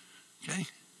 Okay?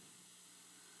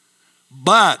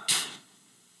 But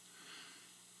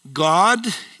God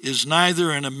is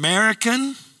neither an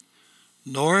American,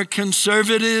 nor a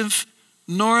conservative,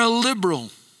 nor a liberal.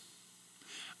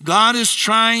 God is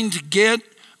trying to get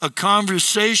a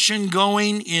conversation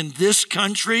going in this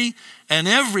country and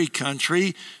every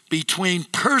country between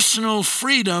personal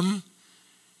freedom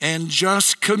and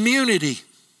just community.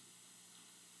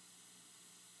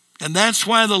 And that's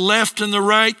why the left and the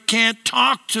right can't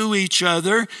talk to each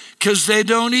other, because they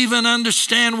don't even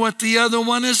understand what the other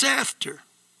one is after.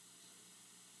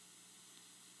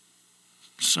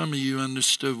 Some of you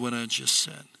understood what I just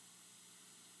said.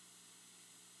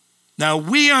 Now,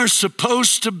 we are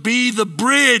supposed to be the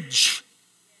bridge.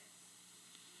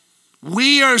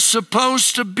 We are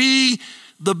supposed to be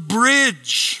the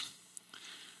bridge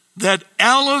that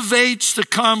elevates the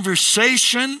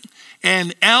conversation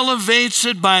and elevates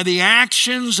it by the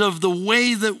actions of the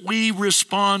way that we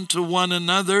respond to one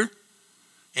another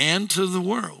and to the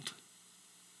world.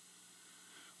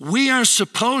 We are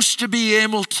supposed to be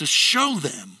able to show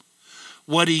them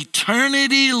what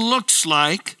eternity looks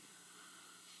like,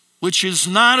 which is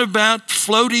not about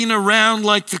floating around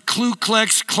like the Ku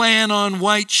Klux Klan on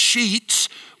white sheets,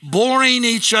 boring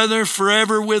each other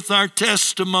forever with our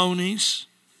testimonies.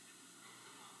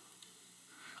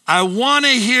 I want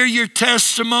to hear your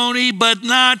testimony, but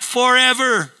not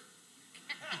forever.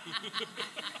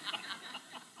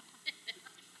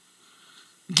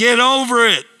 Get over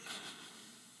it.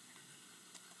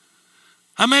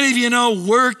 How many of you know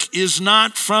work is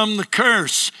not from the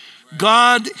curse?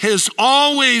 God has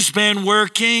always been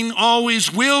working,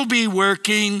 always will be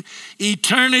working.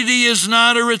 Eternity is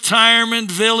not a retirement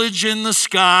village in the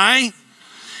sky.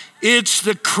 It's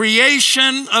the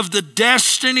creation of the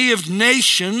destiny of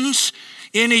nations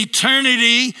in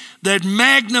eternity that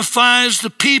magnifies the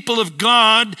people of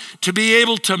God to be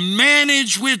able to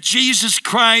manage with Jesus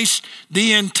Christ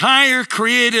the entire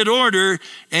created order.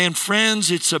 And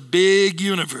friends, it's a big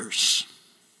universe.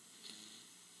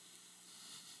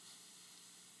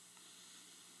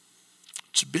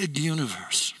 It's a big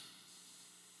universe.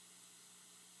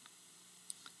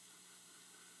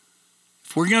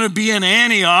 If we're going to be in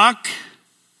Antioch,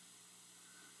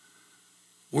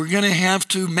 we're going to have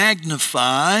to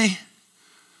magnify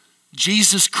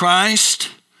Jesus Christ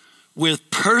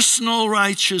with personal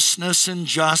righteousness and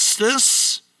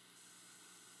justice,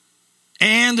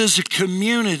 and as a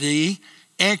community,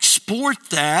 export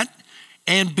that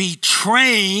and be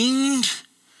trained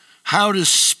how to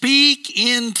speak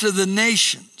into the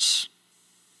nations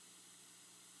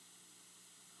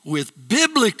with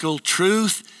biblical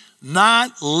truth,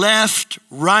 not left,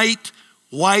 right,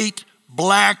 white,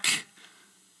 black,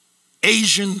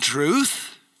 Asian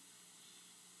truth,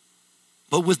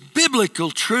 but with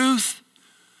biblical truth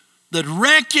that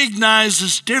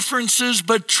recognizes differences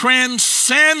but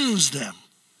transcends them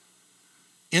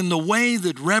in the way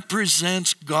that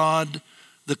represents God,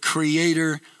 the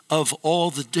creator of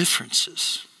all the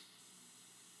differences.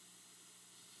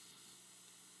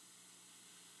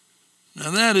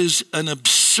 Now that is an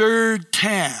absurd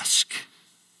task.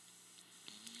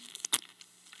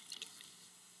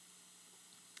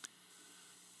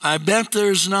 I bet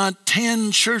there's not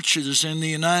 10 churches in the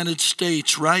United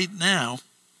States right now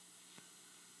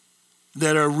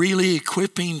that are really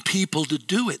equipping people to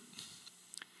do it,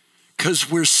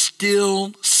 because we're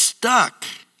still stuck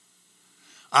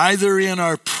either in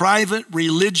our private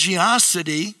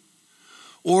religiosity,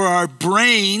 or our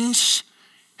brains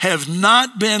have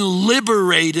not been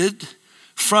liberated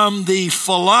from the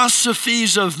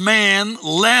philosophies of man,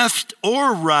 left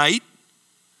or right,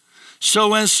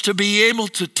 so as to be able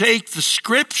to take the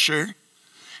scripture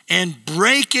and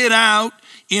break it out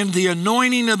in the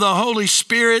anointing of the Holy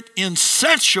Spirit in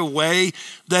such a way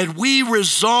that we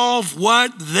resolve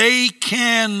what they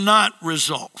cannot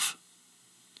resolve.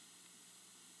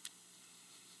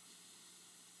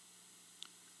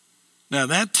 Now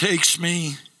that takes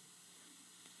me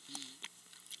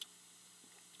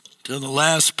to the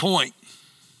last point.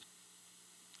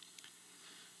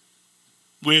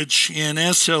 which in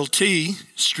SLT,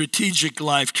 Strategic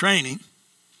Life Training,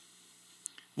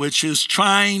 which is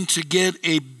trying to get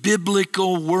a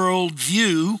biblical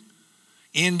worldview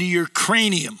into your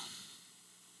cranium.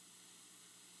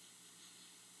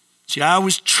 See, I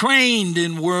was trained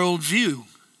in worldview,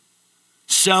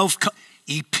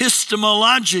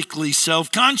 epistemologically,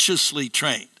 self-consciously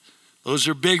trained. Those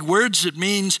are big words. It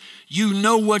means you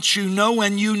know what you know,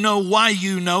 and you know why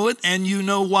you know it, and you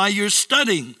know why you're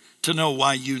studying to know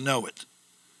why you know it.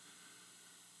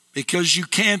 Because you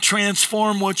can't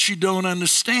transform what you don't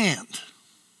understand.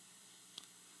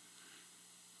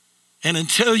 And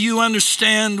until you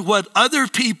understand what other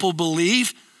people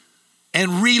believe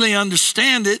and really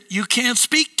understand it, you can't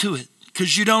speak to it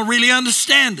because you don't really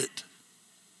understand it.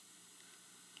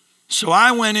 So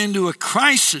I went into a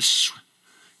crisis.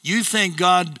 You think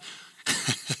God,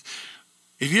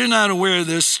 if you're not aware of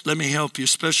this, let me help you,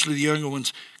 especially the younger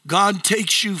ones. God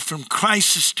takes you from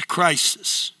crisis to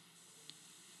crisis.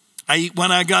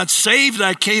 When I got saved,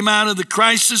 I came out of the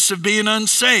crisis of being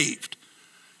unsaved.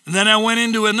 And then I went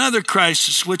into another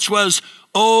crisis, which was,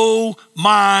 oh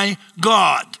my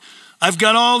God. I've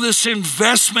got all this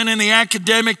investment in the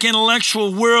academic,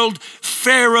 intellectual world.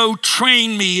 Pharaoh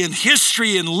trained me in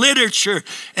history and literature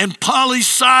and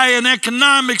poli-sci and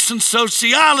economics and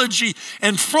sociology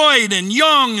and Freud and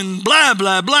Jung and blah,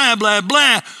 blah, blah, blah,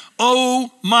 blah. Oh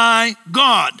my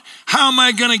God, how am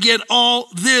I going to get all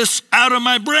this out of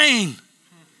my brain?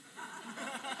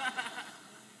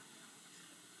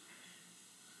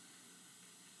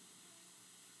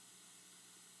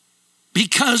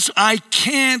 Because I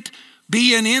can't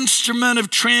be an instrument of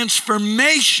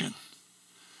transformation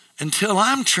until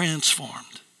I'm transformed.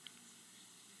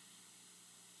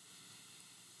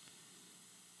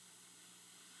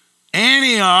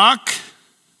 Antioch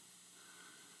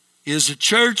is a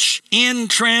church in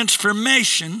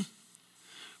transformation,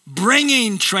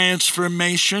 bringing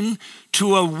transformation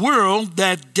to a world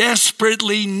that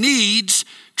desperately needs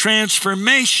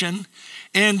transformation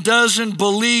and doesn't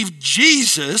believe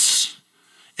Jesus.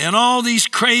 And all these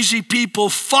crazy people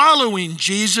following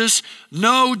Jesus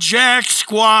know jack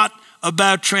squat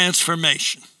about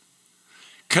transformation.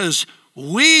 Because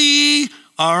we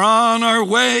are on our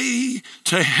way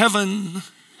to heaven.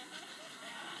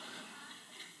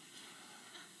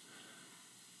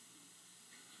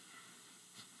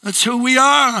 That's who we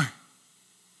are.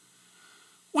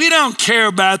 We don't care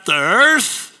about the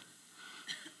earth.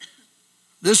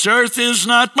 This earth is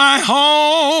not my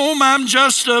home. I'm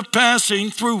just a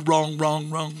passing through. Wrong.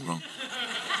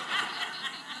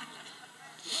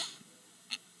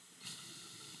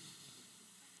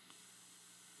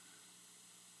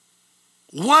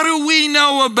 What do we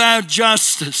know about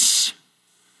justice?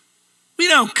 We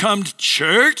don't come to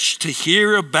church to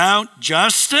hear about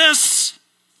justice.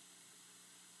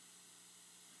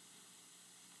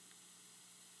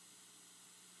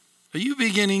 Are you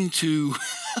beginning to,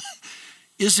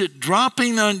 is it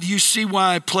dropping on, you see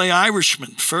why I play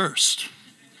Irishman first?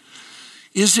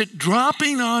 Is it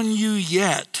dropping on you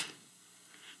yet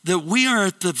that we are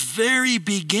at the very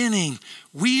beginning?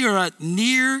 We are at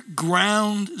near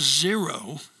ground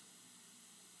zero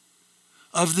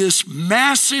of this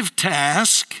massive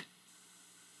task,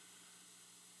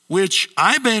 which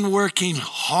I've been working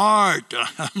hard.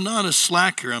 I'm not a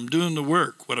slacker. I'm doing the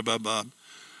work. What about Bob?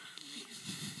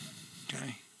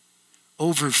 Okay.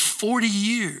 Over 40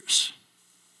 years,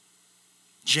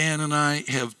 Jan and I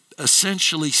have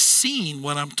essentially seen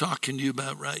what I'm talking to you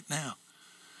about right now.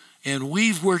 And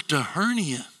we've worked a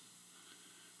hernia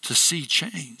to see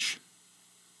change.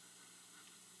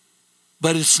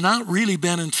 But it's not really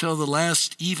been until the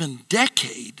last even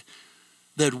decade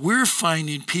that we're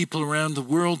finding people around the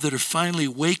world that are finally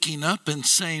waking up and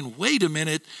saying, wait a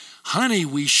minute, honey,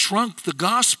 we shrunk the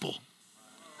gospel.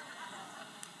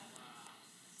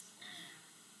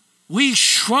 We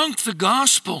shrunk the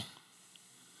gospel.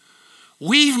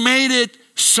 We've made it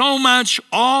so much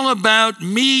all about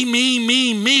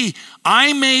me.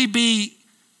 I may be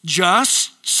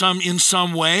just in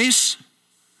some ways,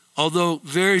 although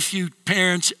very few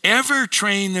parents ever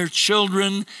train their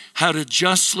children how to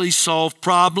justly solve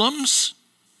problems.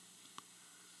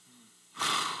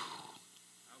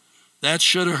 That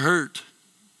should have hurt.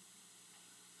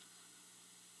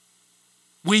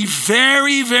 We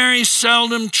very, very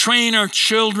seldom train our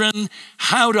children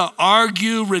how to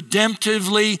argue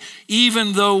redemptively,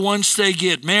 even though once they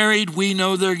get married, we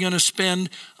know they're going to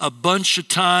spend a bunch of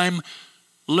time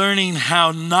learning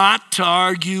how not to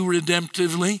argue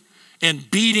redemptively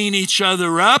and beating each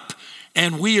other up.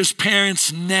 And we as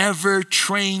parents never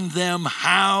train them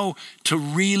how to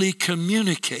really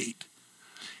communicate.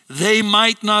 they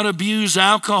might not abuse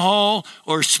alcohol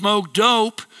or smoke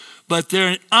dope, but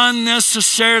they're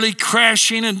unnecessarily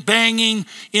crashing and banging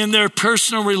in their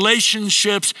personal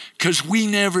relationships because we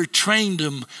never trained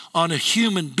them on a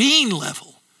human being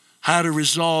level how to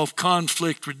resolve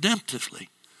conflict redemptively,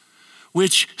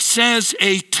 which says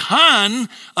a ton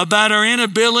about our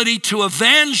inability to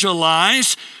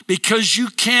evangelize, because you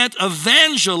can't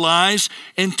evangelize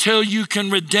until you can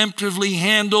redemptively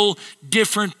handle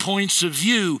different points of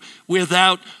view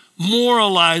without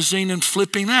moralizing and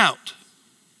flipping out.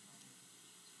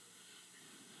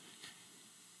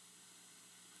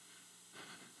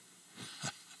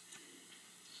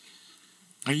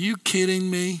 Are you kidding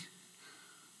me?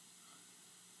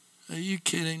 Are you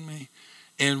kidding me?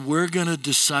 And we're going to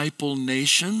disciple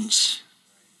nations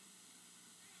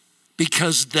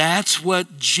because that's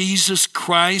what Jesus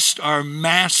Christ, our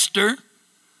master.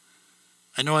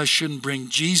 I know I shouldn't bring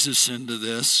Jesus into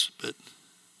this, but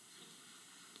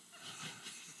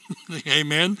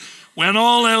amen. When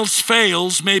all else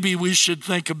fails, maybe we should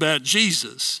think about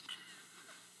Jesus.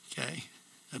 Okay,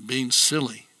 I'm being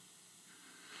silly.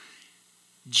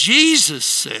 Jesus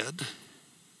said,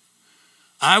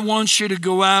 I want you to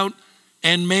go out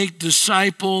and make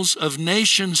disciples of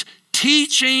nations,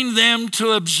 teaching them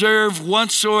to observe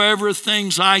whatsoever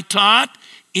things I taught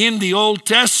in the Old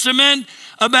Testament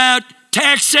about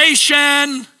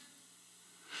taxation,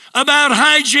 about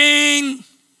hygiene,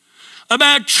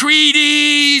 about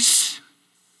treaties.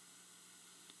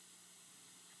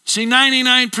 See,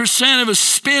 99% of us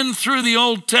spin through the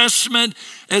Old Testament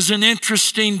as an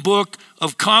interesting book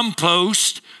of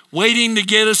compost, waiting to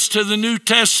get us to the New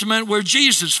Testament where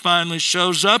Jesus finally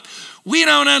shows up. We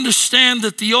don't understand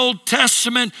that the Old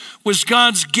Testament was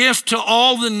God's gift to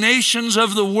all the nations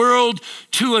of the world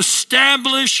to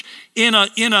establish in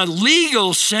a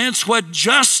legal sense what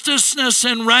justiceness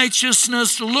and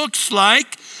righteousness looks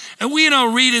like. And we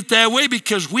don't read it that way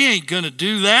because we ain't going to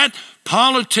do that.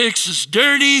 Politics is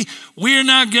dirty. We're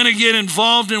not going to get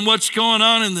involved in what's going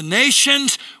on in the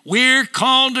nations. We're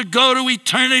called to go to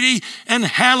eternity, and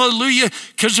hallelujah,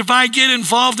 because if I get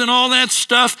involved in all that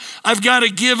stuff, I've got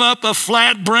to give up a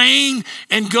flat brain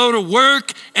and go to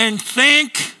work and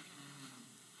think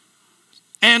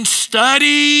and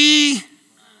study.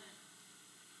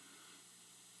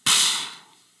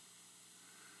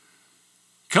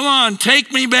 Come on,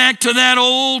 take me back to that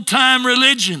old time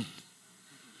religion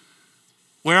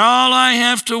where all I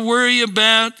have to worry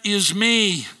about is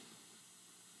me.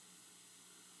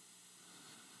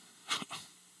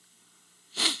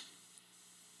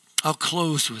 I'll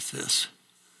close with this.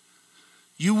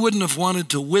 You wouldn't have wanted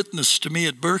to witness to me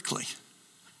at Berkeley.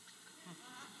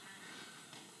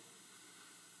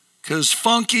 Because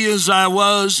funky as I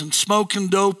was and smoking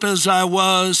dope as I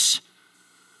was,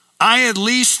 I at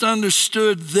least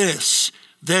understood this,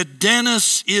 that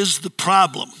Dennis is the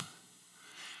problem.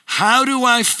 How do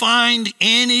I find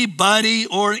anybody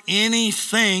or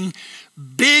anything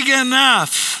big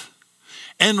enough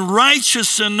and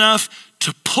righteous enough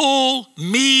to pull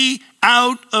me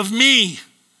out of me?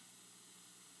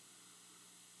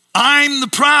 I'm the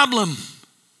problem.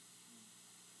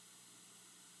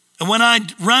 And when I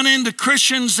run into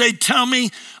Christians, they tell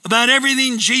me about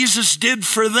everything Jesus did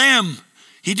for them.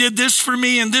 He did this for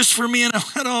me and this for me. And I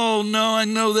went, oh no, I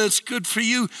know that's good for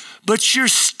you, but you're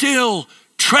still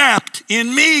trapped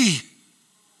in me.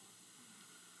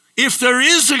 If there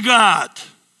is a God,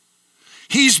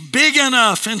 he's big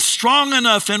enough and strong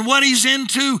enough, and what he's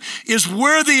into is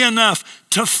worthy enough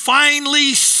to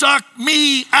finally suck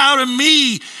me out of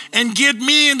me and get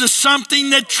me into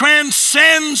something that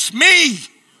transcends me.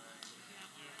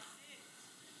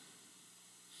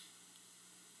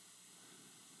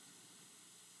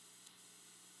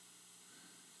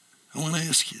 I want to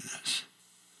ask you this.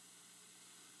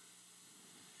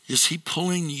 Is he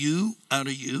pulling you out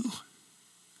of you?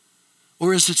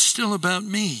 Or is it still about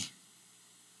me?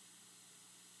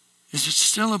 Is it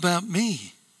still about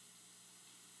me?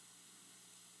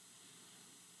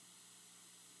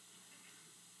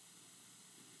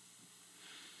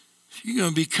 If you're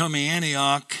going to become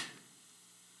Antioch,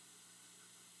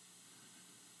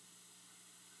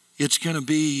 it's going to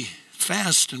be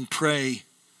fast and pray,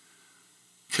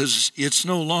 because it's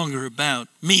no longer about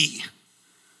me.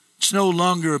 It's no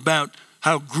longer about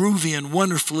how groovy and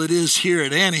wonderful it is here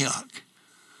at Antioch.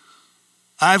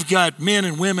 I've got men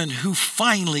and women who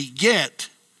finally get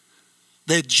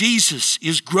that Jesus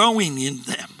is growing in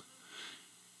them.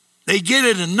 They get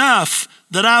it enough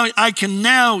that I can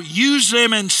now use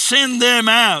them and send them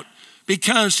out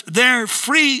because they're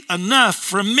free enough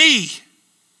from me,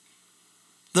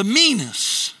 the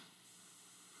meanness,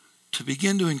 to to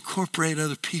begin to incorporate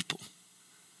other people.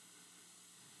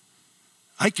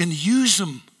 I can use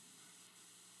them.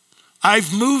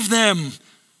 I've moved them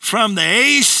from the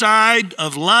A side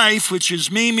of life, which is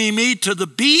me, to the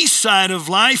B side of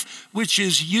life, which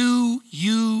is you.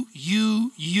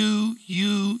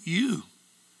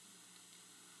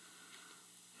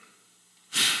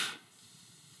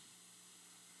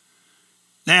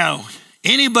 Now,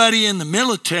 anybody in the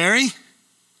military,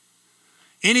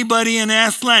 anybody in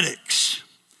athletics,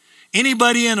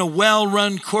 anybody in a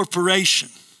well-run corporation,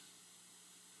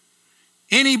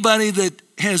 anybody that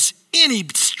has any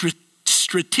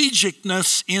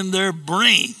strategicness in their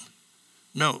brain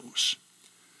knows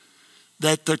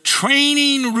that the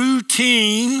training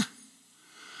routine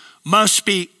must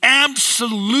be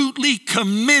absolutely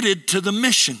committed to the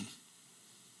mission.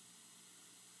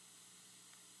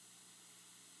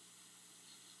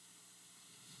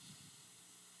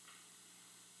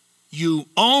 You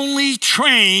only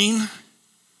train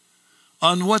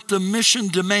on what the mission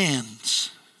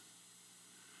demands.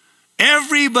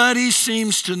 Everybody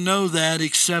seems to know that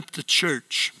except the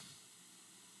church.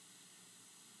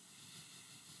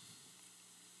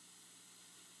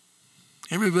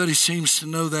 Everybody seems to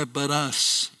know that but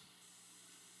us.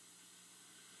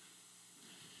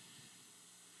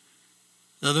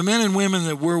 Now, the men and women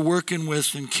that we're working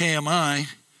with in KMI,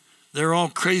 they're all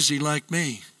crazy like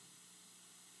me.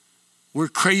 We're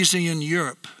crazy in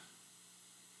Europe.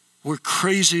 We're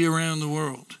crazy around the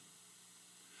world.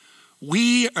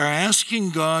 We are asking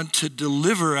God to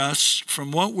deliver us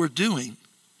from what we're doing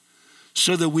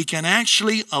so that we can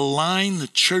actually align the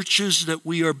churches that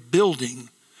we are building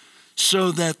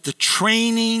so that the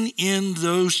training in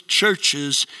those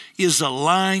churches is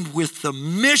aligned with the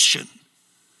mission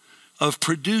of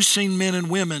producing men and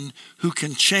women who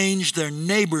can change their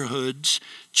neighborhoods,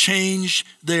 change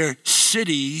their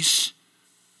cities,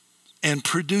 and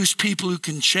produce people who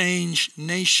can change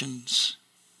nations.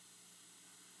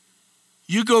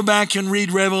 You go back and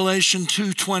read Revelation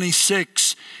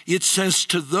 2:26. It says,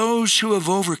 to those who have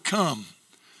overcome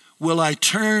will I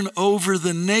turn over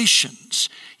the nations,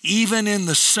 even in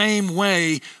the same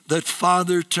way that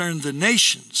Father turned the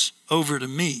nations over to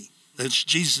me. That's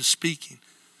Jesus speaking.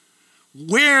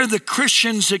 We're the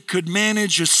Christians that could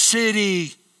manage a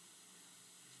city.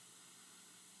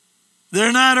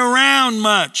 They're not around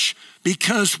much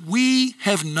because we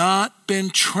have not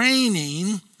been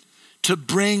training to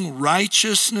bring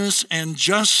righteousness and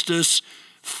justice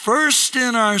first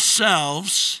in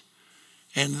ourselves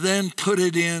and then put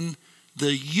it in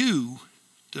the you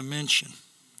dimension.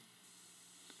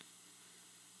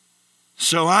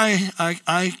 So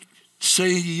I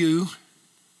say to you,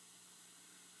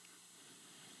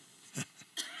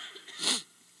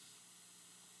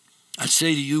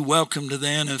 welcome to the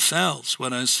NFL is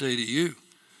what I say to you,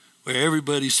 where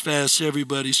everybody's fast,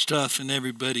 everybody's tough, and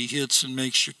everybody hits and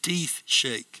makes your teeth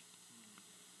shake.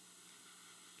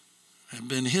 I've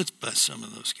been hit by some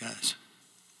of those guys.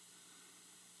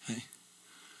 Okay.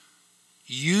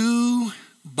 You,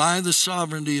 by the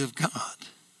sovereignty of God,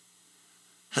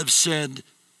 have said,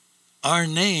 our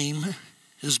name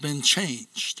has been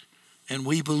changed, and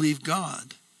we believe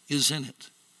God is in it.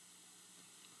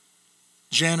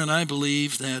 Jan and I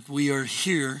believe that we are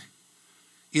here,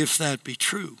 if that be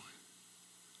true,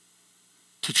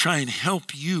 to try and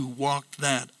help you walk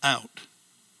that out.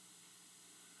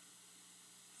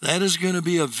 That is going to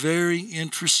be a very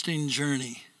interesting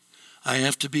journey. I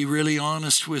have to be really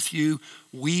honest with you.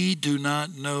 We do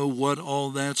not know what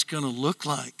all that's going to look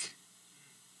like.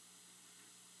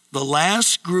 The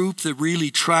last group that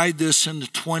really tried this in the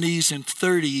 20s and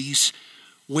 30s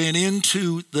went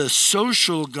into the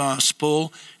social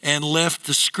gospel and left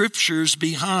the scriptures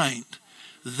behind.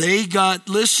 They got,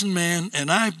 listen, man, and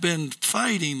I've been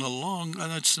fighting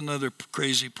that's another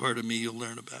crazy part of me you'll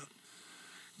learn about.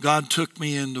 God took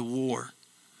me into war.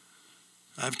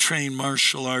 I've trained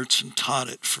martial arts and taught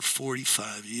it for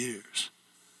 45 years.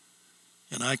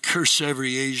 And I curse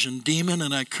every Asian demon,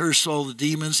 and I curse all the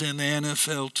demons in the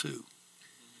NFL too.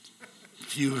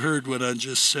 If you heard what I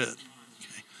just said.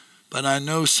 Okay. But I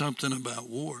know something about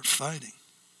war, fighting.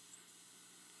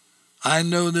 I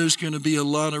know there's going to be a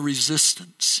lot of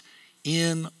resistance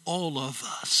in all of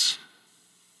us.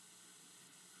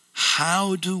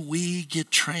 How do we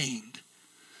get trained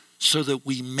so that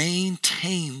we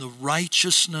maintain the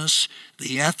righteousness,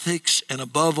 the ethics, and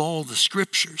above all, the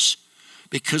scriptures?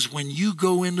 Because when you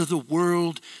go into the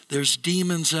world, there's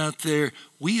demons out there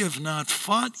we have not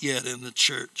fought yet in the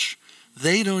church.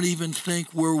 They don't even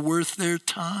think we're worth their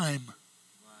time.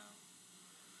 Wow.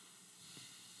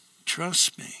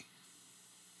 Trust me.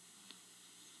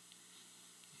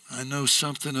 I know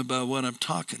something about what I'm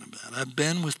talking about. I've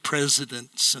been with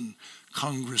presidents and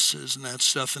congresses and that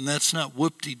stuff, and that's not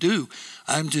whoop-de-doo.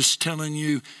 I'm just telling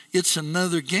you, it's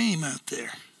another game out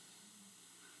there.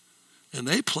 And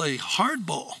they play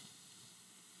hardball.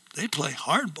 They play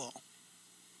hardball.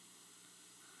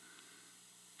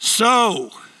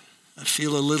 So, I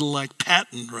feel a little like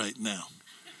Patton right now.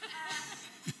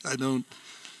 I'm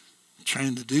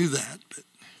trying to do that, but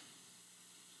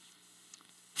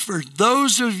for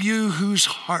those of you whose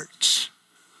hearts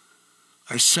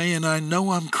are saying, I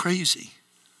know I'm crazy,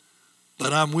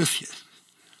 but I'm with you.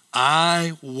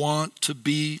 I want to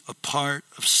be a part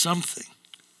of something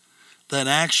that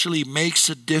actually makes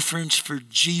a difference for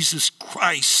Jesus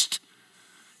Christ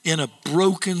in a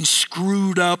broken,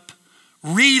 screwed up,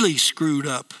 really screwed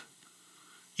up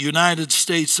United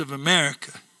States of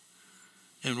America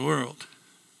and world.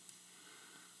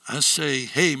 I say,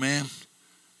 hey man,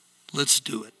 let's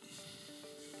do it.